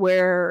space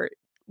where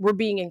we're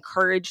being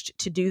encouraged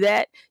to do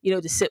that,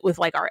 to sit with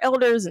like our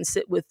elders and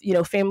sit with,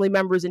 family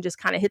members and just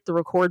kind of hit the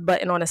record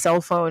button on a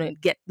cell phone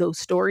and get those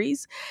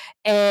stories.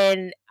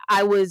 And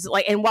I was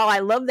like, and while I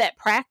love that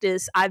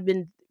practice, I've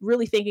been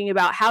really thinking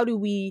about how do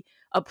we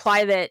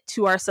apply that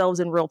to ourselves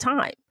in real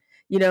time?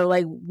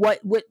 Like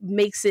what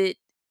makes it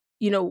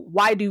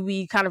why do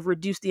we kind of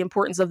reduce the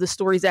importance of the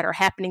stories that are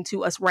happening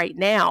to us right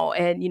now?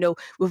 And,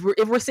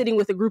 if we're sitting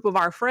with a group of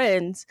our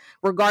friends,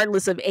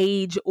 regardless of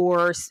age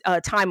or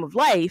time of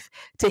life,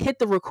 to hit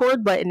the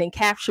record button and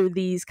capture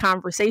these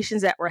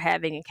conversations that we're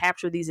having and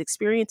capture these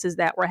experiences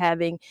that we're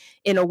having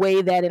in a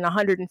way that in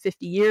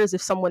 150 years,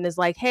 if someone is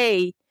like,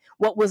 hey,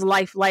 what was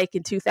life like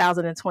in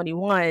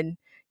 2021?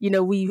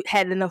 We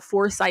had enough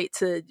foresight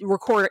to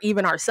record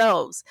even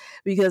ourselves,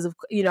 because of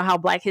how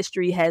Black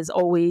history has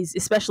always,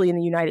 especially in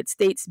the United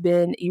States,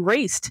 been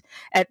erased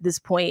at this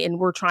point, and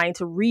we're trying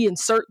to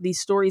reinsert these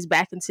stories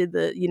back into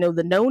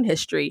the known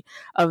history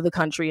of the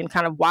country, and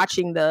kind of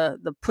watching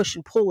the push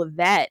and pull of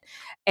that.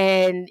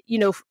 And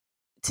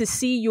to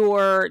see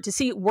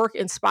work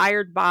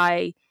inspired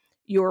by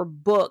your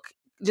book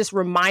just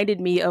reminded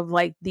me of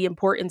like the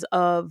importance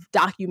of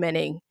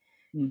documenting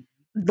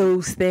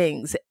those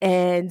things.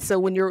 And so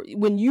when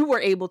you were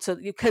able to,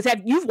 because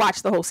you've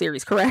watched the whole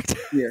series, correct?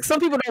 Yeah.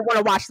 Some people don't want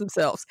to watch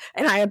themselves,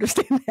 and I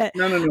understand that.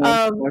 No.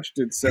 I've watched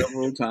it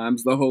several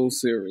times, the whole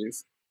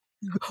series.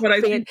 But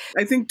I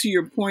think to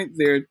your point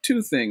there,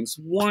 two things.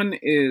 One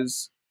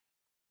is,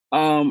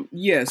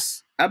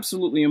 yes,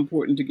 absolutely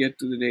important to get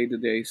to the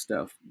day-to-day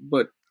stuff.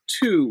 But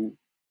two,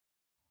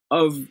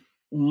 of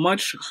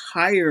much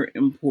higher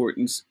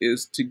importance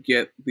is to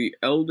get the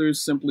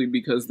elders, simply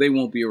because they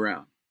won't be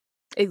around.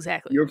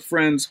 Exactly. Your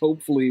friends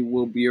hopefully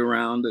will be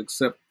around,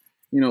 except,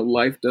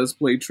 life does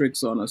play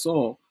tricks on us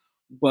all.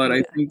 But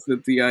I think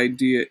that the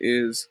idea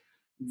is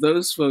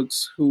those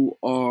folks who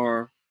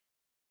are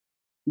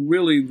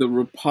really the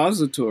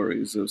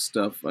repositories of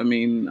stuff. I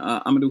mean,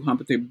 Amadou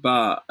Hampate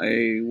Ba,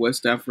 a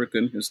West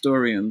African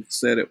historian,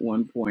 said at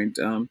one point,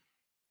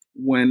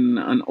 when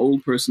an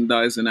old person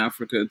dies in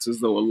Africa, it's as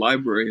though a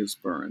library is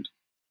burned.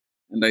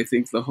 And I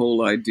think the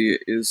whole idea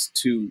is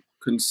to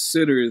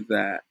consider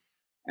that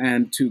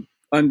and to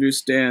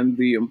understand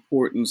the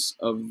importance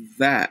of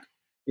that.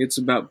 It's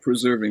about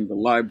preserving the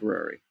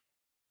library.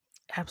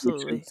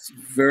 Absolutely. Which is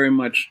very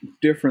much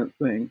different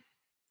thing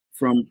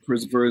from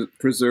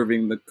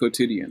preserving the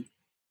quotidian.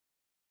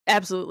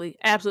 Absolutely.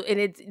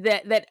 And it's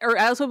that or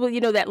also,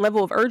 that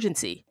level of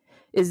urgency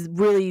is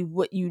really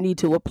what you need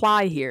to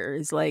apply here.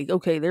 Is like,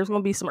 okay, there's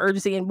going to be some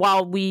urgency. And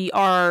while we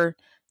are,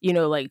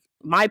 like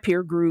my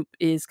peer group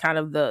is kind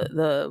of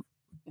the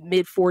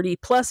mid 40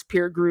 plus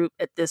peer group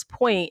at this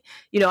point,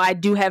 I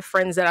do have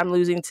friends that I'm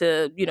losing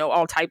to,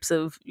 all types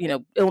of,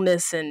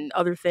 illness and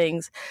other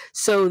things.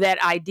 So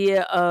that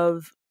idea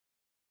of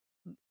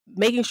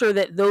making sure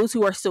that those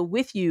who are still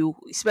with you,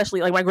 especially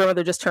like my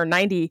grandmother just turned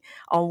 90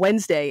 on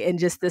Wednesday, and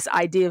just this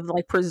idea of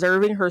like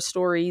preserving her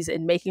stories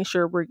and making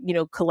sure we're,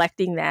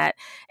 collecting that,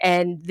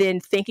 and then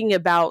thinking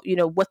about,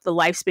 what the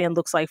lifespan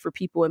looks like for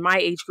people in my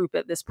age group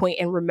at this point,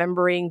 and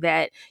remembering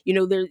that,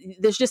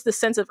 there's just the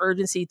sense of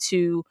urgency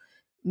to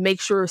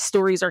make sure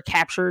stories are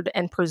captured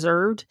and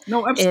preserved.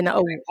 No,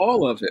 absolutely.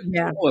 All of it.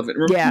 Yeah. All of it.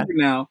 Remember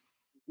now,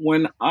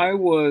 when I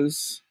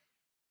was,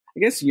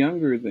 I guess,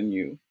 younger than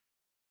you,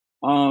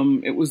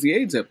 it was the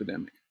AIDS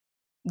epidemic.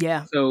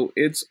 Yeah. So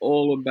it's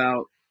all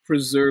about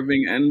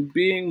preserving and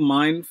being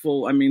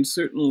mindful. I mean,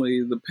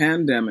 certainly the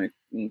pandemic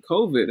and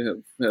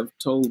COVID have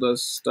told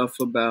us stuff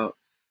about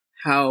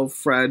how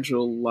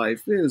fragile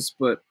life is,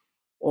 but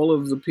all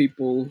of the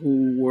people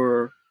who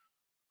were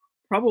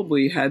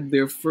probably had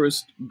their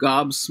first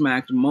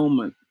gobsmacked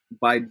moment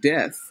by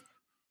death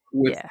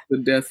with the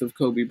death of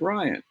Kobe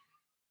Bryant,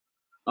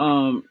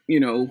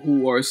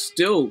 who are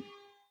still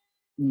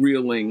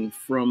reeling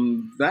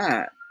from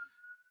that.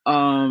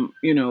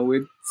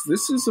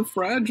 This is a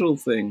fragile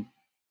thing.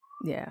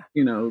 Yeah.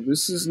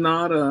 This is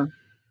not a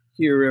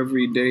here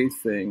every day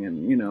thing.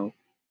 And,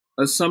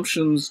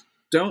 assumptions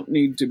don't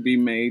need to be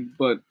made,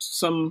 but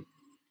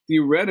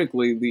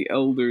theoretically, the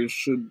elders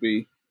should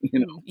be,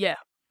 Yeah.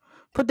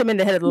 Put them in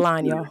the head of the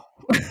line, y'all.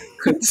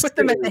 Put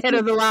them at the head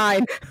of the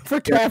line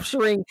for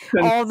capturing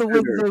all the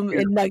wisdom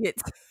and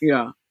nuggets.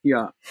 Yeah.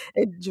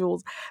 And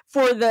jewels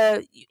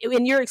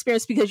in your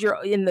experience, because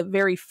you're in the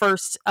very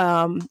first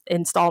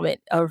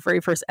installment or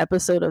very first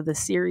episode of the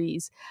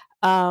series,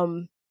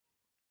 that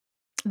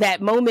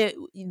moment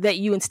that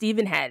you and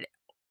Stephen had,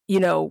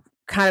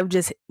 kind of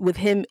just with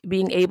him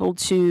being able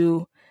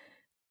to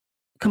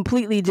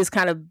completely just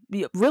kind of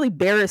really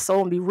bare his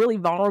soul and be really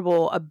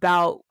vulnerable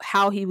about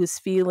how he was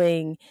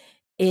feeling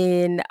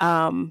in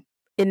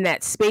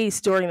that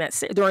space during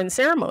the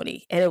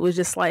ceremony. And it was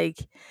just like,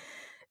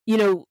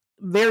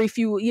 very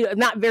few,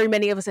 not very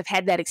many of us have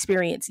had that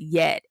experience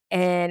yet.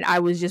 And I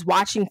was just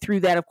watching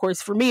through that. Of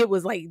course, for me, it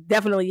was like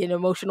definitely an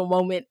emotional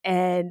moment.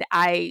 And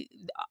it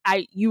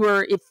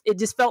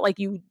just felt like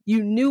you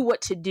knew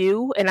what to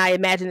do. And I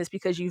imagine it's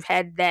because you've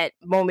had that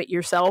moment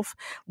yourself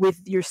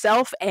with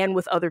yourself and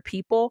with other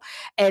people.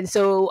 And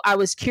so I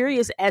was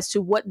curious as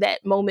to what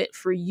that moment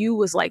for you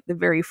was like the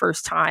very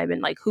first time,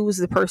 and like who was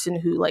the person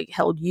who like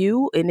held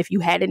you, and if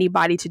you had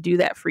anybody to do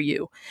that for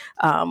you.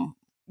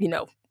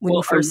 When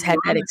you first had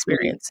that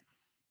experience.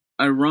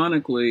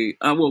 Ironically,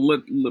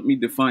 let me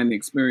define the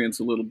experience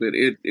a little bit.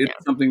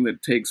 It's something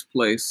that takes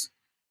place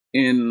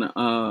in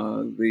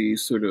the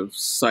sort of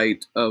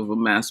site of a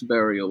mass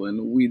burial in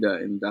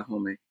Ouida in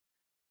Dahomey.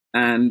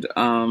 And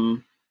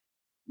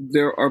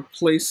there are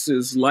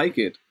places like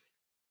it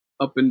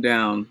up and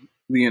down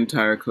the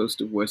entire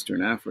coast of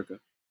Western Africa.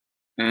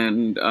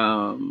 And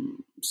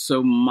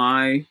so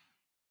my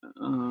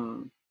uh,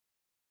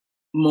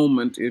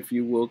 moment, if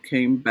you will,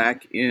 came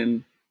back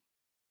in,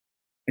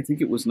 I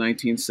think it was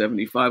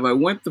 1975. I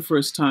went the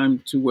first time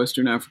to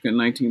Western Africa in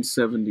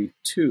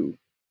 1972,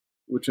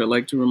 which I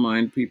like to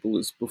remind people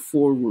is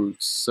before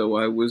Roots. So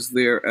I was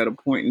there at a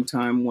point in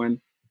time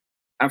when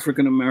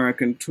African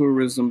American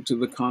tourism to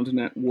the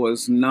continent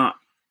was not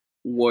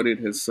what it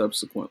has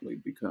subsequently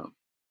become.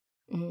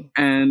 Mm-hmm.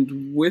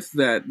 And with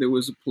that,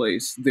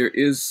 there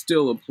is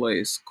still a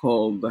place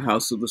called the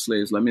House of the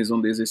Slaves, La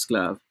Maison des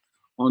Esclaves,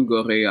 on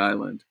Gorée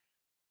Island.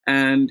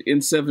 And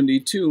in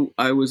 72,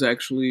 I was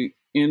actually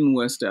in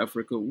West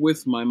Africa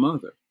with my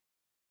mother.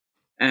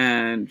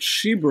 And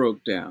she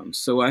broke down.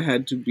 So I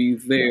had to be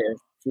there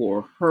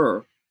for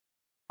her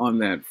on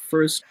that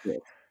first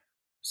trip.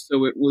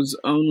 So it was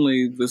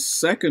only the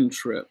second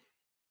trip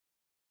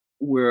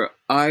where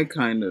I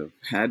kind of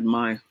had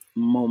my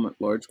moment,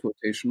 large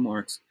quotation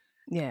marks,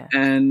 Yeah.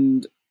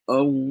 and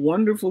a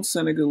wonderful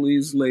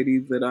Senegalese lady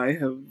that I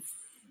have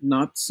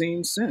not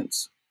seen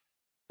since.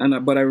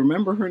 But I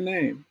remember her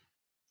name,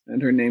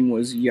 and her name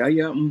was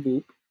Yaya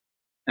Mbouk.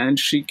 And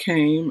she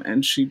came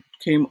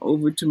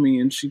over to me,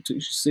 and she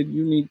said,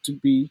 "You need to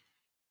be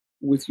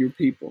with your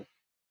people."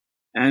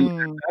 And at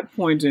Mm. that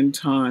point in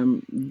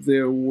time,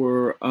 there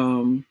were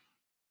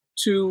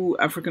two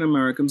African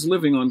Americans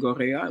living on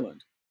Gorée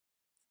Island.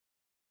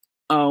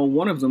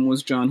 One of them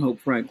was John Hope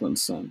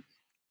Franklin's son,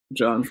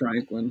 John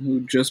Franklin,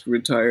 who just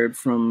retired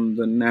from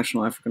the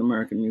National African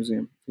American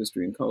Museum of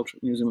History and Culture,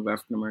 Museum of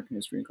African American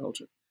History and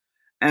Culture.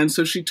 And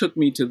so she took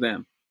me to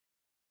them.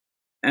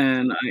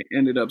 And I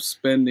ended up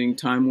spending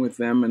time with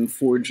them and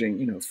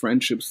forging,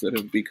 friendships that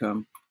have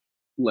become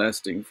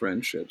lasting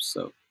friendships.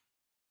 So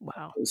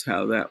Wow. that was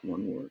how that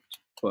one worked.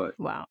 But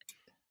Wow.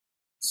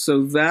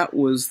 so that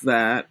was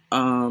that.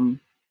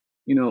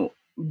 You know,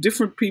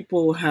 different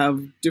people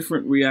have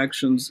different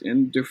reactions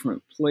in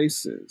different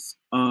places.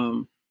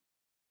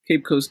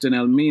 Cape Coast and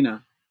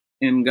Elmina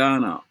in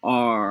Ghana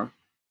are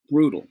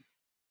brutal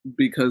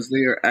because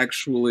they are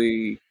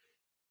actually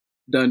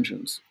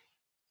dungeons,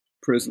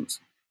 prisons.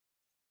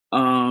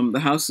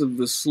 The House of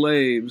the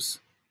Slaves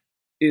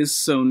is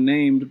so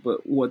named,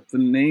 but what the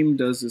name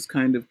does is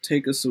kind of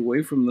take us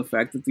away from the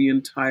fact that the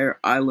entire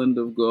island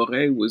of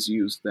Gorée was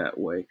used that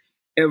way.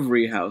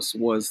 Every house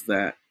was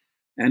that.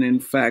 And in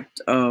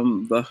fact,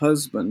 the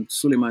husband,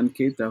 Suleiman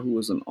Keita, who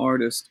was an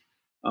artist,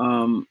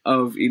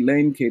 of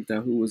Elaine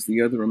Keita, who was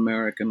the other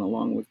American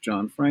along with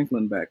John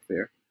Franklin back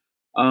there.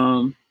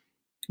 Um,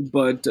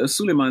 but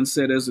Suleiman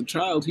said as a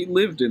child he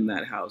lived in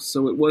that house.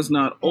 So it was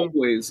not Mm.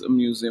 always a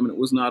museum and it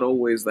was not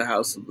always the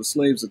House of the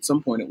Slaves. At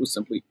some point, it was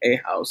simply a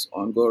house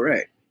on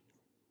Gorée.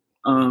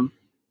 Um,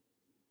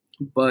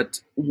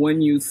 but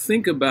when you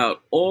think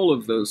about all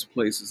of those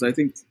places, I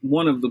think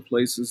one of the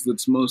places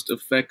that's most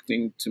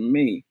affecting to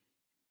me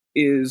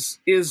is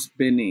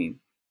Benin.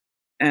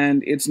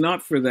 And it's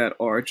not for that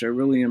arch. I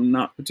really am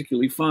not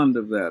particularly fond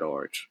of that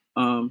arch.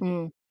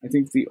 Mm. I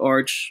think the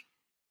arch,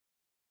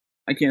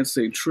 I can't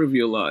say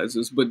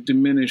trivializes, but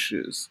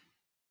diminishes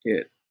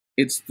it.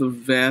 It's the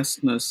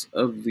vastness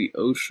of the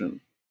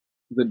ocean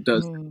that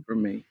does it Mm. for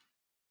me.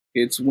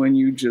 It's when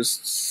you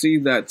just see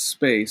that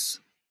space,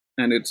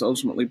 and it's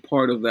ultimately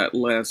part of that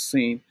last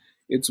scene.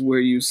 It's where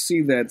you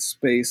see that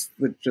space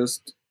that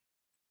just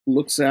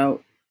looks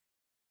out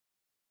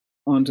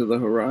onto the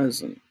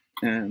horizon,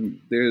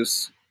 and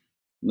there's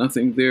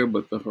nothing there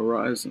but the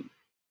horizon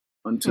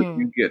until Mm.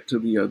 you get to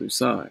the other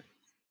side.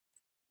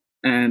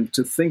 And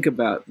to think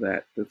about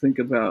that, to think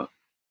about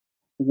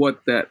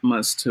what that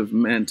must have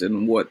meant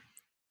and what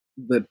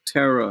the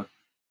terror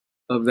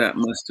of that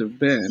must have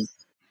been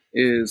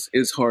is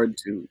hard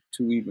to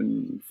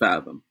even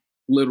fathom.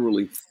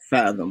 Literally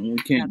fathom. We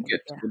can't Fathom.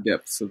 get to Yeah. the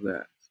depths of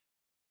that.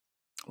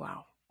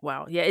 Wow.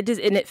 Wow. Yeah, it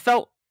just and it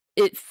felt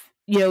it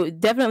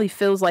definitely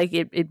feels like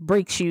it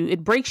breaks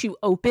you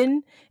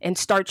open and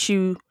starts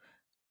you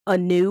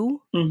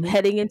anew Hmm.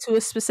 heading into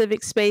a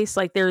specific space.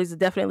 Like there is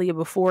definitely a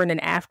before and an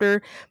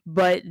after,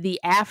 but the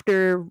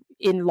after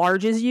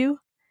enlarges you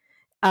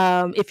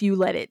if you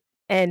let it.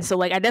 And so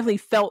like I definitely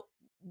felt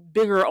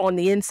bigger on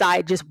the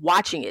inside just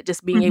watching it,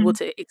 just being able Hmm.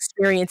 to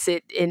experience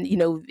it in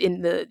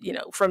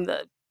the from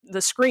the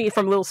screen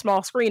from a little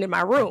small screen in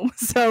my room.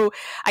 So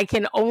I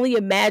can only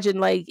imagine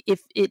like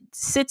if it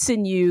sits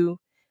in you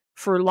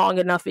for long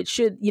enough, it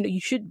should, you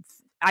should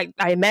I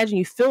imagine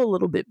you feel a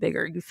little bit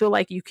bigger. You feel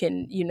like you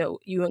can,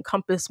 you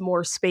encompass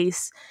more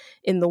space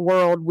in the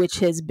world, which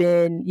has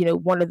been,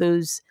 one of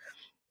those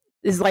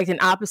is like an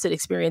opposite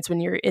experience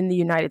when you're in the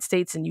United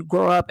States and you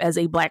grow up as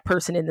a Black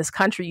person in this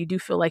country. You do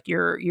feel like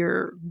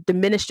you're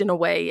diminished in a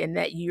way, and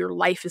that your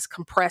life is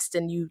compressed,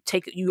 and you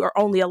are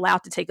only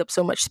allowed to take up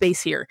so much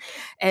space here.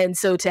 And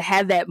so to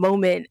have that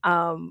moment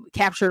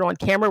captured on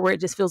camera, where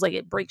it just feels like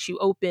it breaks you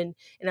open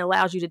and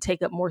allows you to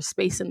take up more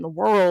space in the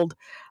world,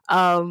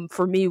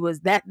 for me,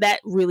 was that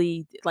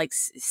really like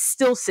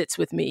still sits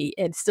with me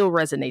and still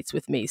resonates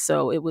with me.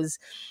 So it was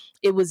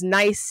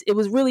nice. It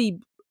was really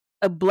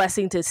a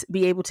blessing to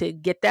be able to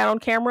get that on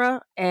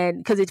camera, and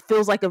because it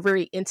feels like a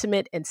very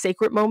intimate and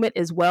sacred moment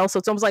as well. So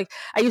it's almost like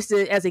I used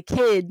to, as a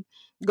kid,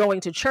 going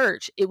to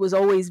church, it was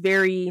always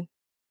very,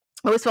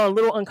 I always felt a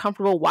little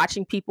uncomfortable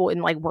watching people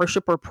in like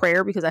worship or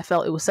prayer, because I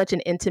felt it was such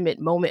an intimate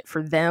moment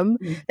for them,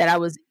 Mm. that I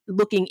was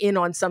looking in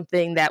on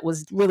something that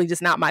was really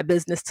just not my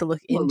business to look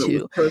Well, that was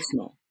into.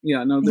 personal.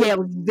 Yeah, no, Yeah, it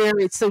was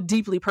it's so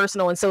deeply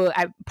personal. And so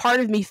part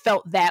of me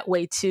felt that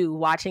way too,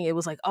 watching it.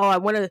 Was like, oh, I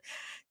want to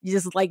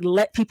just like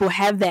let people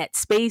have that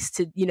space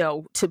to,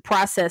 to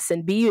process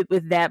and be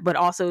with that, but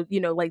also,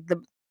 like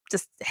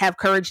just have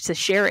courage to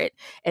share it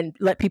and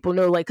let people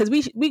know, like, because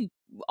we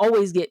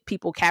always get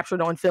people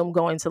captured on film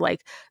going to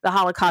like the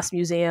Holocaust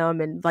Museum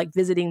and like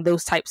visiting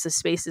those types of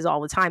spaces all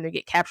the time. They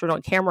get captured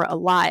on camera a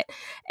lot.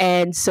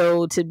 And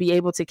so to be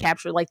able to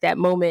capture like that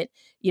moment,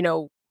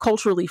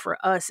 culturally for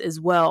us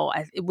as well,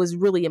 it was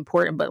really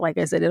important. But like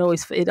I said,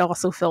 it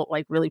also felt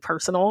like really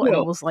personal, and well,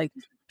 almost like,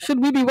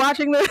 should we be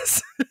watching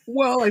this?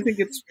 well. I think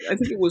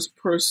it was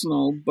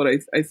personal, but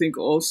I think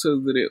also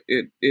that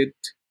it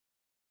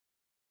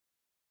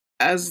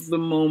as the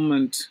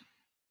moment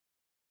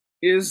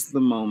is the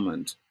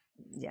moment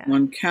Yeah,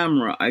 on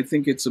camera. I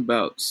think it's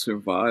about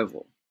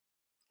survival,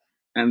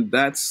 and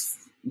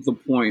that's the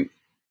point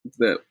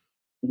that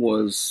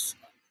was,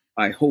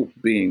 I hope,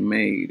 being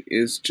made.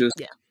 Is just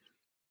yeah,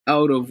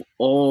 out of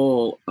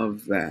all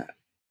of that,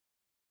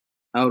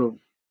 out of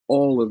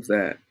all of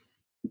that,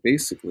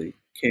 basically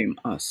came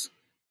us.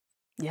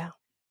 yeah.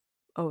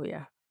 Oh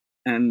yeah,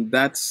 And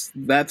that's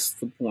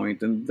the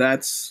point, and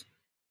that's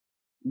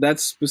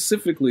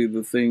specifically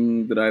the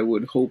thing that I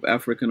would hope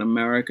African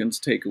Americans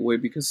take away,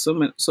 because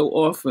so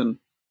often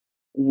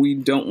we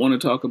don't want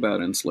to talk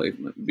about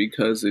enslavement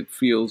because it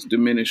feels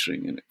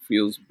diminishing and it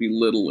feels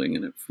belittling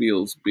and it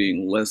feels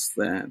being less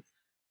than.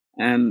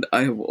 And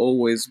I have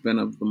always been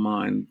of the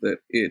mind that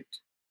it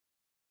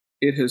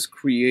has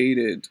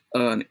created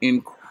an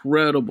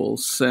incredible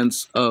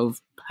sense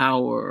of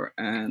power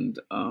and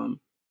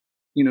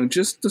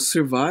just the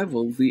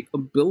survival, the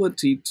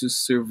ability to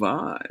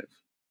survive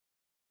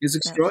is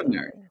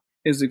extraordinary,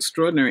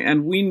 absolutely.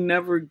 and we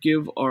never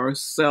give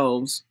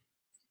ourselves,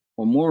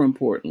 or more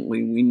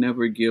importantly, we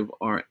never give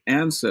our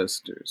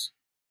ancestors,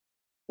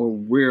 or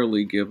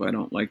rarely give, I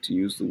don't like to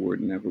use the word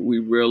never, we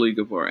rarely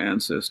give our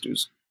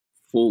ancestors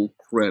full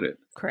credit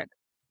Correct.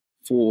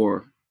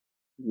 for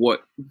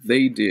what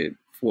they did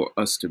for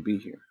us to be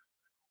here.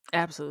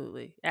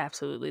 Absolutely.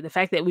 Absolutely. The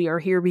fact that we are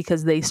here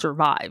because they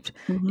survived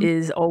Hmm.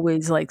 is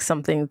always like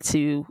something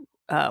to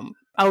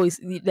always,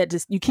 that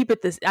just, you keep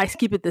it this I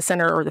keep it the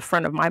center or the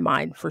front of my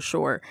mind for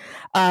sure.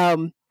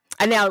 And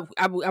now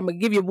I'm gonna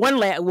give you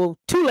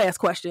two last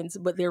questions,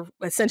 but they're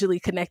essentially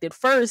connected.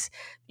 First,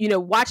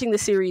 watching the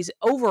series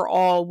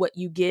overall, what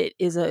you get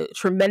is a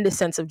tremendous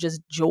sense of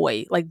just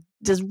joy, like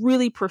just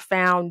really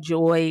profound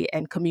joy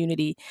and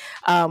community,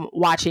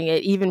 watching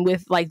it, even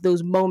with like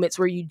those moments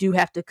where you do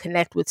have to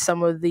connect with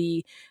some of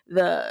the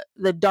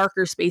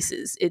darker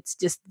spaces. It's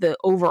just the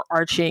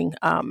overarching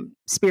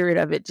spirit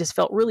of it just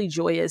felt really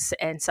joyous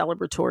and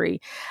celebratory.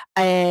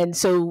 And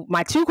so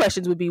my two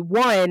questions would be: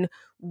 one,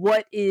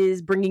 what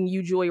is bringing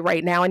you joy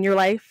right now in your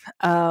life?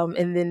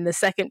 And then the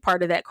second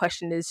part of that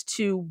question is: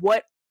 two,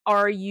 what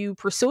are you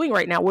pursuing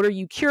right now? What are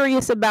you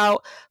curious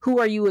about? Who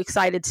are you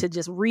excited to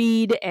just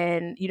read?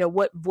 And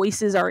what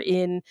voices are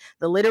in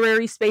the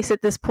literary space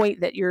at this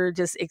point that you're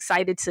just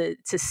excited to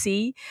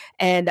see?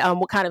 And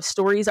what kind of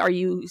stories are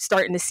you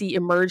starting to see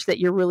emerge that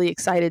you're really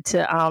excited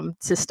to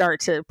start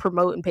to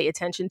promote and pay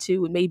attention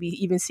to, and maybe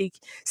even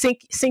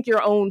sink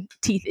your own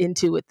teeth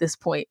into at this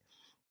point?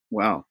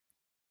 Wow.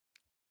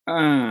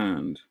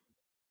 And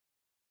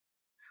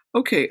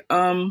okay,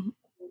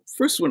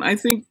 first one, I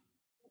think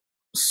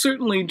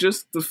certainly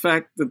just the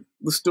fact that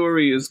the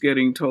story is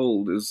getting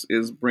told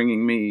is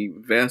bringing me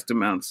vast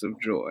amounts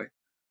of joy.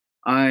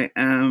 I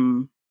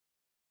am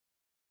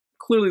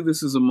clearly,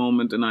 this is a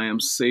moment and I am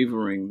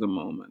savoring the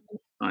moment.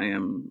 I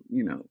am,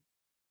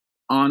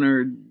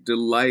 honored,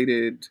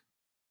 delighted,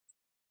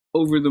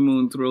 over the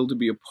moon, thrilled to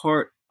be a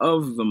part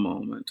of the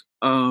moment.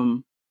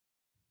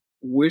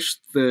 Wish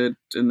that,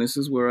 and this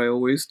is where I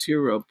always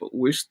tear up, but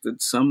wish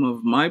that some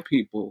of my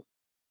people,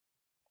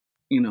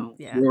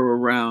 Yeah, were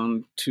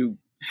around to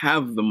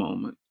have the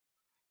moment,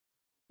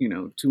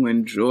 to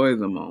enjoy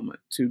the moment,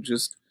 to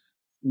just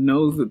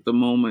know that the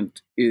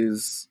moment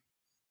is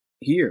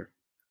here.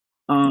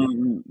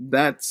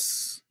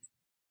 That's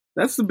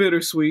the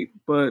bittersweet,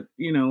 but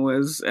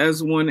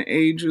as one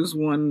ages,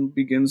 one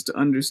begins to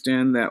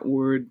understand that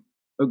word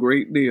a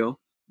great deal.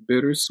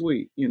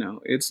 bittersweet.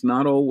 It's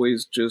not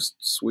always just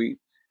sweet.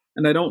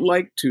 And I don't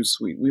like too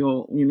sweet.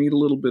 You need a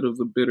little bit of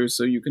the bitter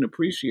so you can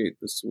appreciate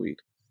the sweet.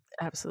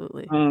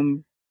 Absolutely.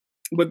 Um,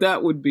 but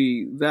that would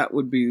be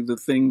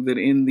the thing that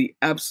in the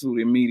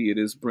absolute immediate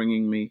is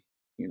bringing me,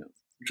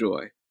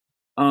 joy.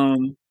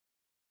 Um,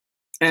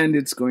 and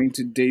it's going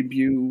to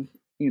debut,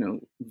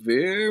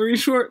 very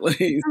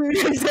shortly.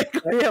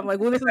 Exactly. Yeah, I'm like,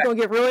 well, this is gonna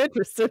get real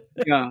interesting.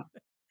 Yeah.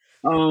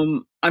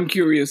 I'm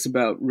curious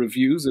about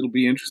reviews. It'll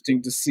be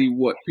interesting to see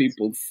what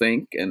people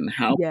think and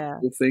how Yeah.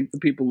 people think. The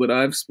people that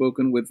I've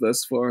spoken with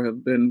thus far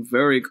have been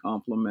very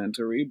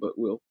complimentary, but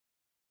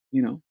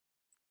you know,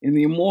 in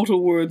the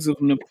immortal words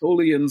of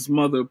Napoleon's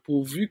mother,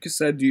 pourvu que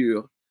ça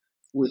dure,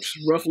 which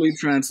roughly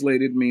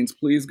translated means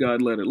please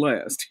God let it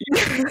last.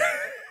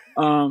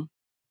 um,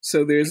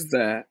 so there's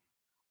that.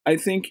 I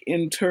think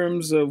in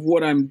terms of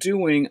what I'm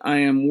doing, I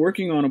am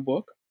working on a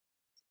book.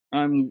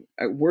 I'm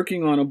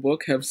working on a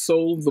book, have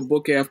sold the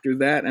book after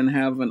that, and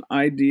have an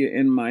idea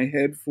in my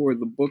head for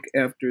the book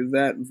after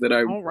that that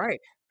I All right.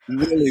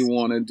 really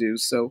want to do.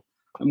 So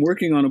I'm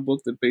working on a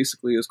book that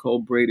basically is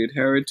called Braided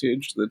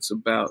Heritage, that's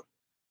about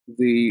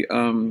the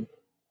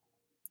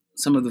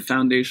some of the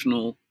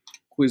foundational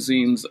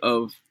cuisines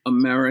of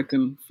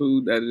American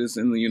food, that is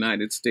in the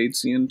United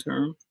Statesian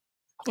term.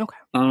 Okay.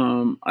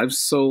 I've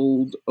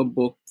sold a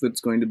book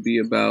that's going to be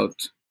about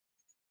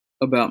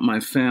my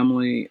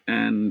family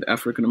and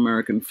African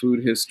American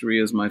food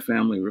history as my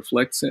family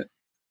reflects it.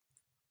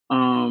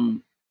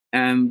 Um,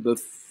 and the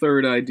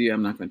third idea,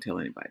 I'm not going to tell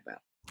anybody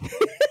about.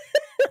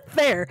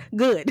 Fair.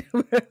 Good.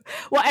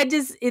 Well,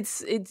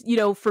 it's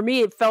for me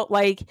it felt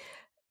like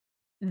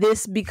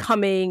this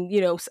becoming,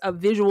 a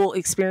visual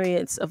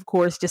experience, of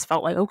course, just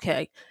felt like,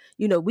 okay,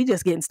 we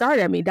just getting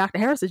started. I mean, Dr.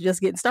 Harris is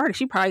just getting started.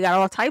 She probably got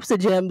all types of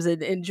gems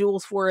and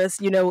jewels for us,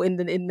 in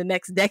the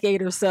next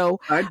decade or so.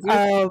 I do.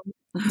 Um,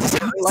 so,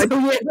 I like. so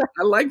yeah.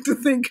 I like to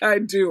think I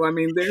do. I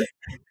mean, there's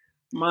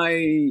my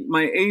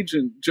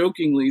agent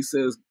jokingly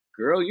says,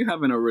 "Girl, you're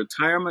having a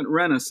retirement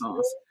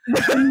renaissance."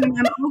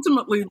 And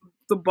ultimately,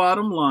 the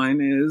bottom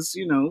line is,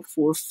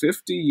 for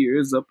 50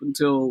 years up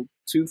until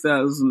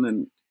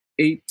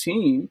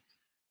 2018,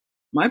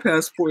 my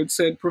passport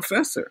said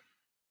professor.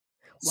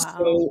 Wow.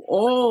 So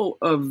all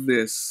of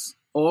this,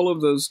 all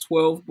of those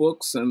 12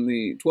 books and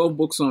the 12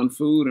 books on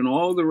food and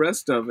all the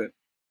rest of it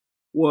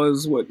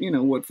was what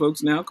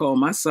folks now call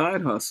my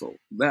side hustle.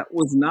 That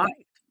was not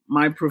Right.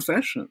 my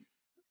profession.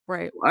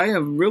 Right. I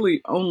have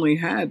really only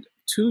had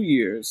 2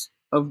 years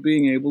of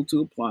being able to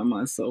apply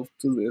myself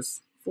to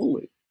this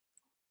fully.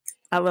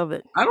 I love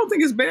it. I don't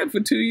think it's bad for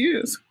 2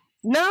 years.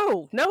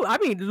 No, no. I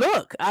mean,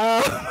 look. I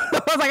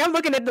was like, I'm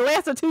looking at the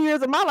last 2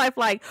 years of my life,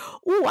 like,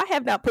 ooh, I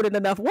have not put in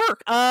enough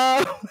work.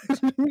 I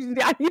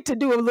need to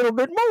do a little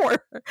bit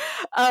more.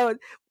 Uh,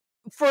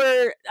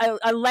 for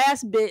a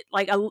last bit,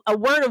 like a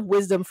word of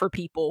wisdom for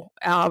people,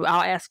 I'll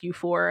ask you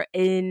for,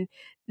 in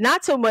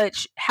not so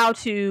much how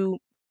to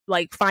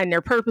like find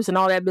their purpose and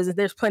all that business.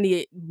 There's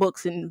plenty of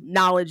books and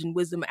knowledge and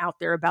wisdom out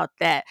there about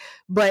that.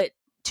 But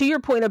to your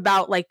point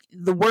about like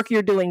the work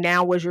you're doing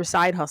now was your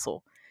side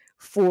hustle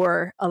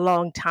for a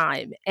long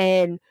time,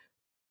 and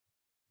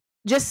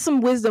just some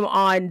wisdom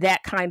on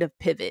that kind of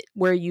pivot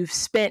where you've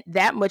spent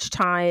that much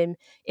time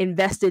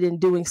invested in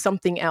doing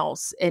something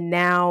else and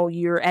now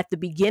you're at the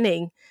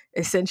beginning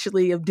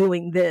essentially of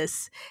doing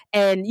this.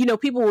 And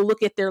people will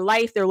look at their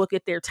life, they'll look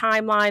at their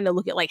timeline, they'll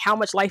look at like how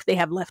much life they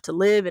have left to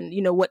live, and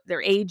what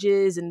their age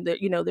is, and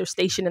their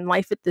station in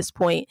life at this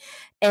point.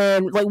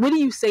 And like, what do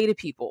you say to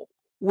people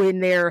when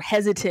they're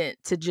hesitant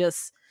to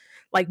just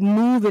like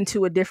move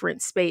into a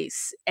different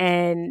space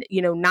and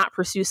not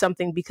pursue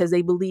something because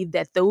they believe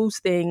that those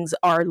things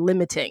are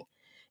limiting,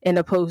 and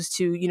opposed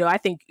to, I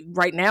think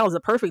right now is the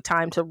perfect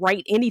time to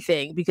write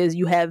anything because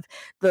you have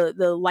the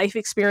life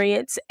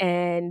experience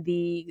and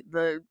the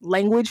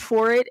language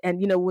for it.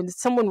 And when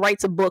someone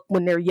writes a book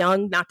when they're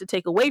young, not to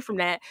take away from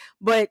that,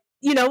 but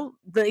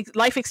the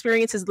life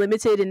experience is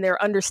limited and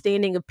their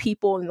understanding of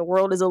people and the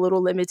world is a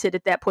little limited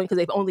at that point because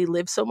they've only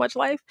lived so much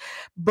life.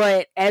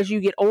 But as you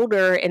get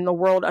older and the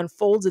world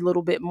unfolds a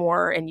little bit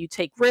more and you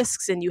take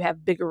risks and you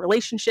have bigger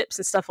relationships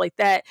and stuff like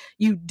that,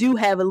 you do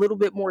have a little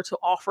bit more to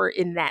offer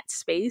in that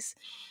space.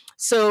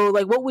 So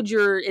like, what would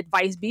your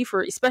advice be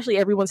for, especially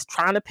everyone's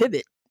trying to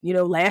pivot?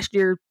 Last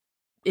year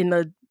in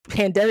the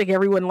pandemic,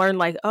 everyone learned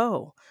like,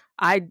 oh,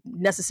 I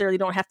necessarily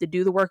don't have to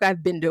do the work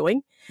I've been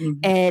doing. Mhm.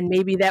 And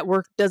maybe that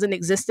work doesn't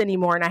exist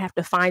anymore and I have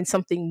to find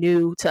something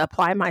new to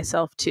apply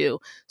myself to.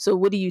 So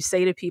what do you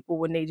say to people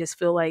when they just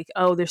feel like,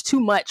 oh, there's too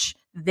much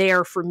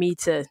there for me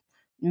to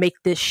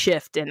make this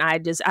shift and I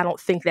don't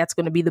think that's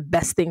going to be the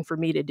best thing for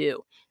me to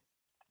do?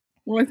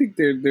 Well, I think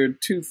there are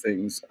two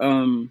things.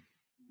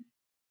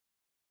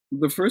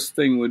 The first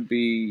thing would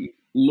be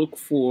look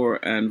for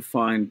and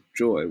find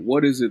joy.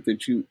 What is it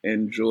that you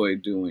enjoy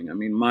doing? I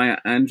mean, Maya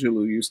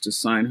Angelou used to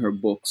sign her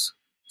books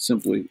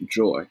simply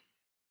Joy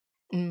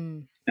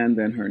Mm, and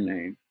then her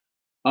name.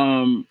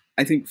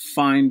 I think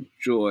find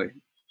joy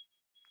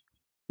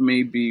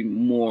may be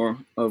more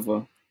of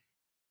a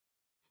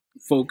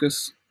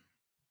focus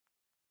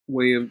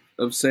way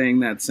of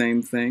saying that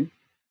same thing.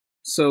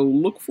 So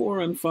look for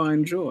and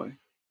find joy,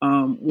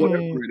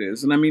 whatever it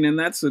is. And I mean, and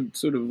that's a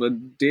sort of a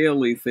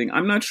daily thing.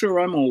 I'm not sure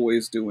I'm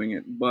always doing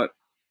it, but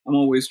I'm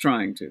always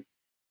trying to.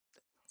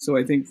 So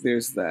I think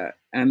there's that.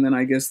 And then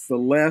I guess the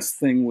last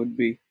thing would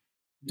be,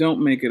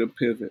 don't make it a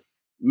pivot,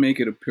 make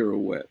it a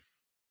pirouette.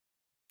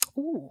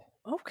 Ooh,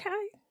 okay.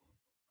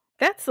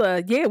 That's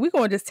yeah, we're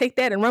gonna just take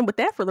that and run with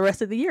that for the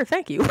rest of the year.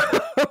 Thank you.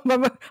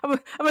 I'm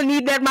gonna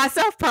need that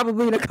myself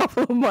probably in a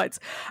couple of months.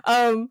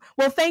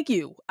 Well, thank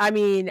you. I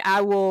mean,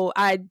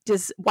 I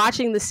just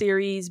watching the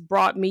series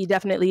brought me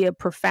definitely a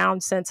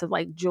profound sense of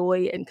like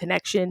joy and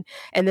connection.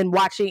 And then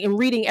watching and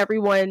reading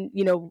everyone,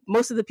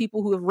 most of the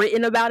people who have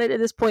written about it at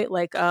this point,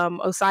 like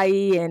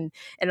Osai and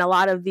a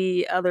lot of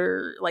the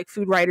other like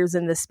food writers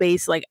in the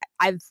space, like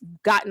I've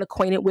gotten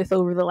acquainted with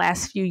over the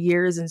last few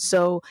years. And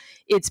so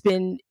it's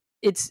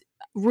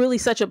really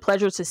such a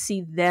pleasure to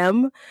see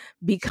them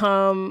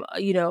become,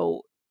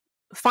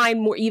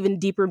 find more even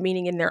deeper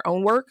meaning in their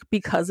own work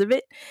because of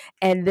it.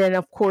 And then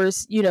of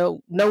course,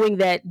 knowing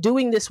that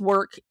doing this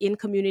work in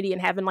community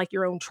and having like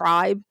your own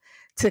tribe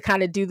to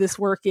kind of do this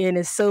work in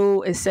is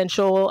so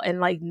essential. And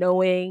like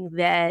knowing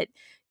that,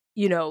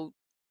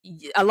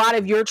 a lot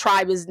of your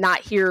tribe is not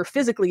here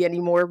physically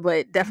anymore,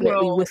 but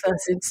definitely Well, with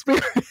us in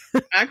spirit.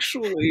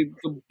 actually,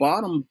 the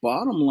bottom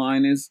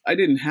line is I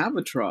didn't have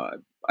a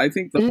tribe. I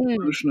think the whole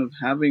notion of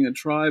having a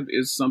tribe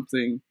is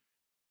something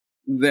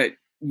that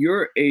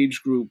your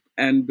age group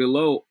and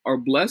below are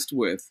blessed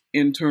with.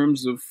 In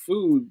terms of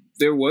food,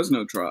 there was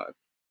no tribe.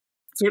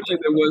 Certainly,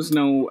 there was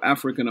no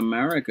African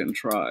American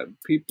tribe.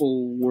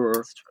 People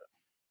were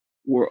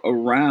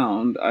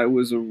around. I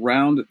was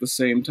around at the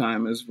same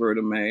time as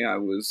Verda May. I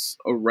was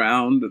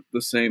around at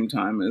the same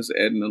time as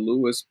Edna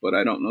Lewis, but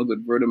I don't know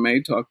that Verda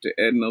May talked to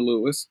Edna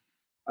Lewis.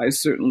 I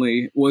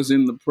certainly was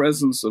in the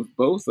presence of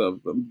both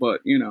of them, but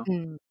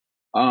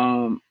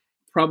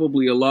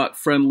probably a lot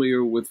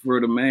friendlier with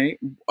Verda May.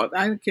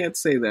 I can't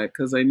say that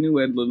because I knew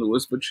Edna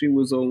Lewis, but she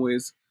was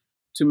always,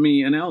 to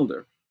me, an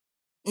elder.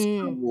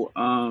 So,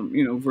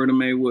 Verda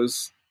May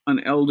was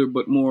an elder,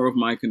 but more of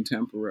my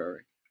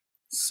contemporary.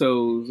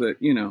 So that,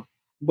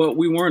 but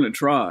we weren't a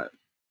tribe.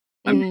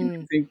 I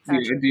mean, I think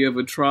the idea of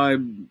a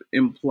tribe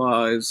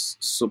implies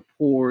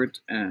support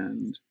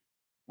and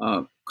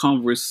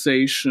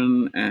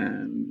conversation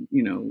and,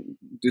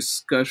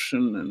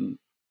 discussion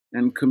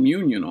and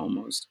communion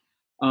almost.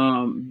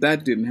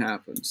 That didn't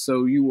happen.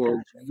 So you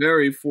were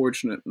very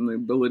fortunate in the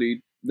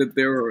ability that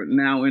there are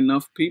now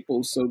enough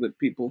people so that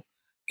people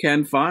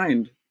can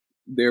find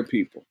their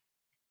people.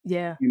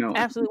 Yeah,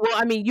 absolutely.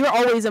 Well, I mean, you're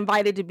always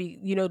invited to be,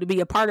 to be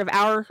a part of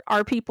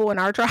our people and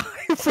our tribe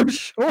for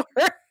sure.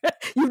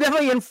 You've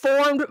definitely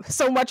informed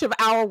so much of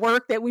our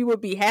work that we would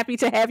be happy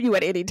to have you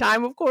at any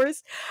time, of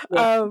course.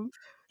 Well,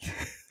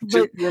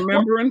 but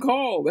remember and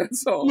call.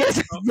 That's all.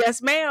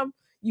 Yes, ma'am.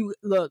 You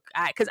look,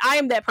 because I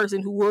am that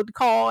person who would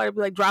call and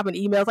be like dropping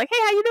emails like, "Hey,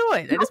 how you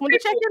doing? I just wanted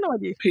to check in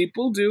on you."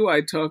 People do.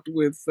 I talked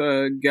with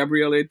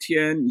Gabrielle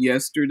Etienne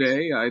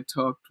yesterday. I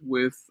talked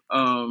with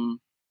Makale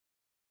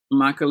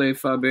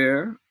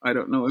Faber. I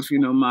don't know if you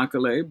know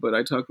Makale, but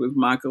I talked with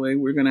Makale.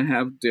 We're going to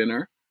have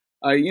dinner.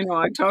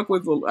 I talk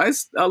with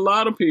a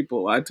lot of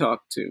people I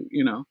talk to,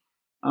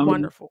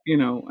 Wonderful.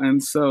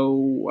 And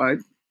so I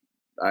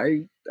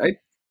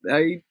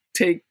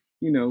take,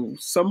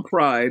 some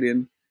pride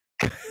in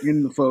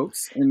the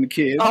folks and the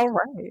kids. All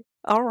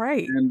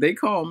right. And they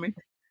call me.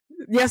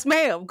 Yes,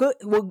 ma'am. Good.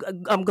 Well,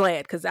 I'm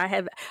glad because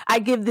I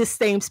give this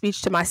same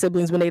speech to my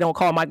siblings when they don't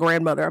call my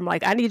grandmother. I'm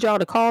like, I need y'all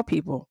to call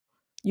people.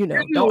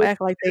 Don't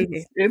act like they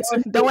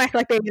don't act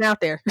like they've been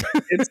out there.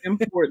 It's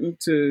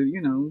important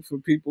to, for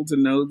people to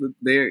know that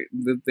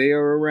they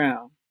are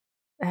around.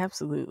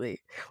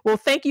 Absolutely. Well,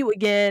 thank you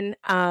again.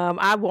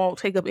 I won't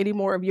take up any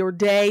more of your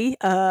day,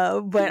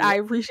 but I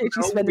appreciate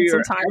you spending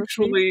some time with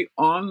me. Actually,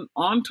 on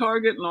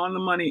target and on the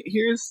money.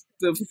 Here's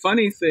the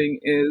funny thing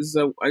is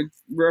I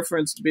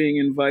referenced being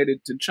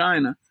invited to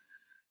China.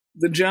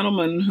 The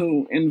gentleman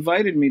who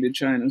invited me to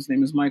China, his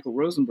name is Michael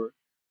Rosenberg.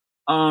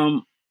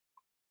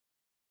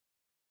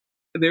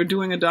 They're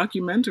doing a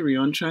documentary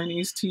on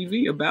Chinese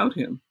TV about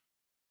him.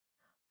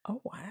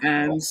 Oh, wow.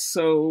 And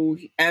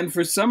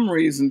for some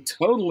reason,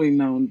 totally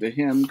known to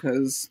him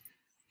because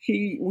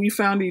we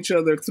found each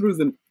other through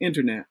the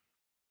internet.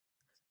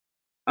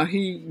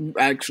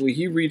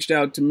 He reached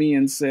out to me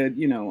and said,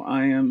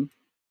 I am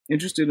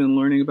interested in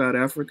learning about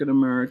African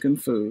American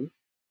food.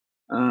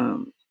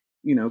 Can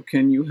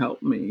you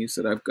help me? He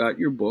said, I've got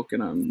your book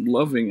and I'm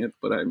loving it,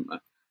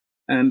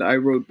 and I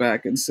wrote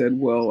back and said,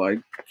 well, I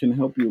can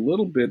help you a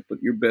little bit,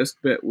 but your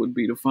best bet would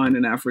be to find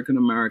an African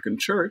American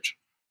church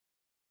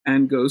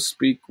and go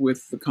speak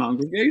with the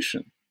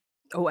congregation.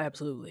 Oh,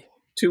 absolutely.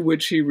 To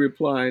which he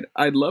replied,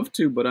 I'd love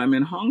to, but I'm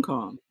in Hong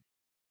Kong.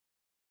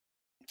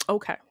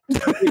 Okay.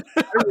 I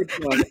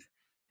replied,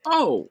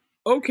 oh,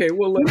 okay.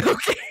 Well,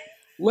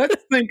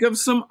 let's think of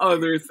some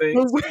other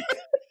things.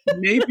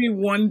 Maybe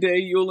one day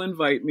you'll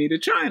invite me to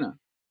China.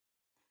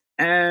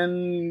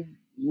 And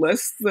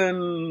less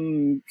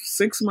than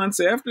 6 months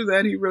after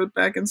that, he wrote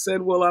back and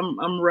said, "Well,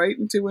 I'm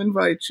writing to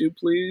invite you.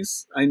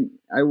 Please,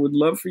 I would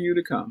love for you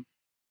to come."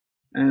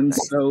 And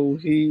Nice. so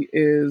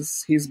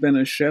he's been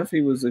a chef.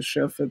 He was a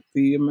chef at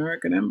the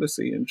American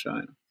Embassy in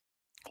China.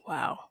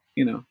 Wow.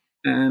 You know,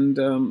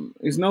 and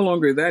he's no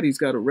longer that. He's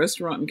got a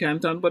restaurant in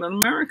Canton, but an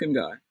American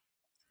guy.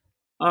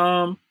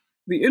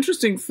 The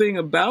interesting thing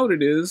about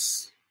it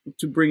is,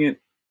 to bring it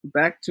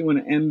back to an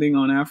ending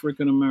on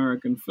African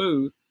American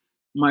food,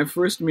 my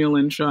first meal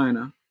in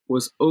China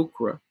was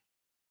okra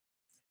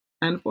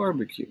and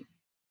barbecue.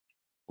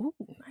 Ooh,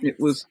 It nice.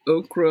 was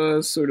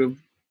okra sort of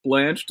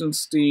blanched and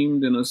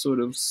steamed in a sort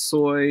of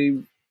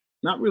soy,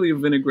 not really a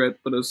vinaigrette,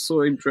 but a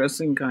soy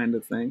dressing kind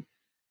of thing.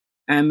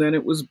 And then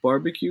it was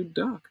barbecued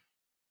duck.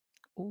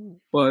 Ooh.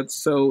 But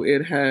so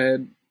it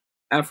had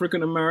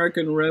African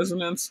American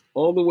resonance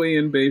all the way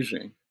in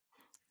Beijing.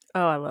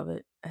 Oh, I love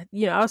it. I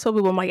always tell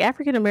people, I'm like,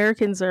 African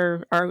Americans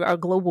are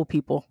global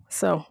people,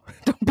 so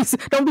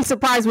don't be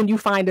surprised when you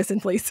find us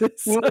in places.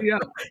 Well, yeah,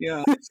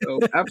 yeah.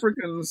 So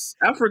Africans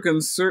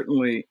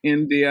certainly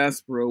in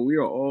diaspora, we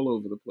are all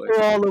over the place.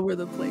 We're all over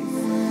the place.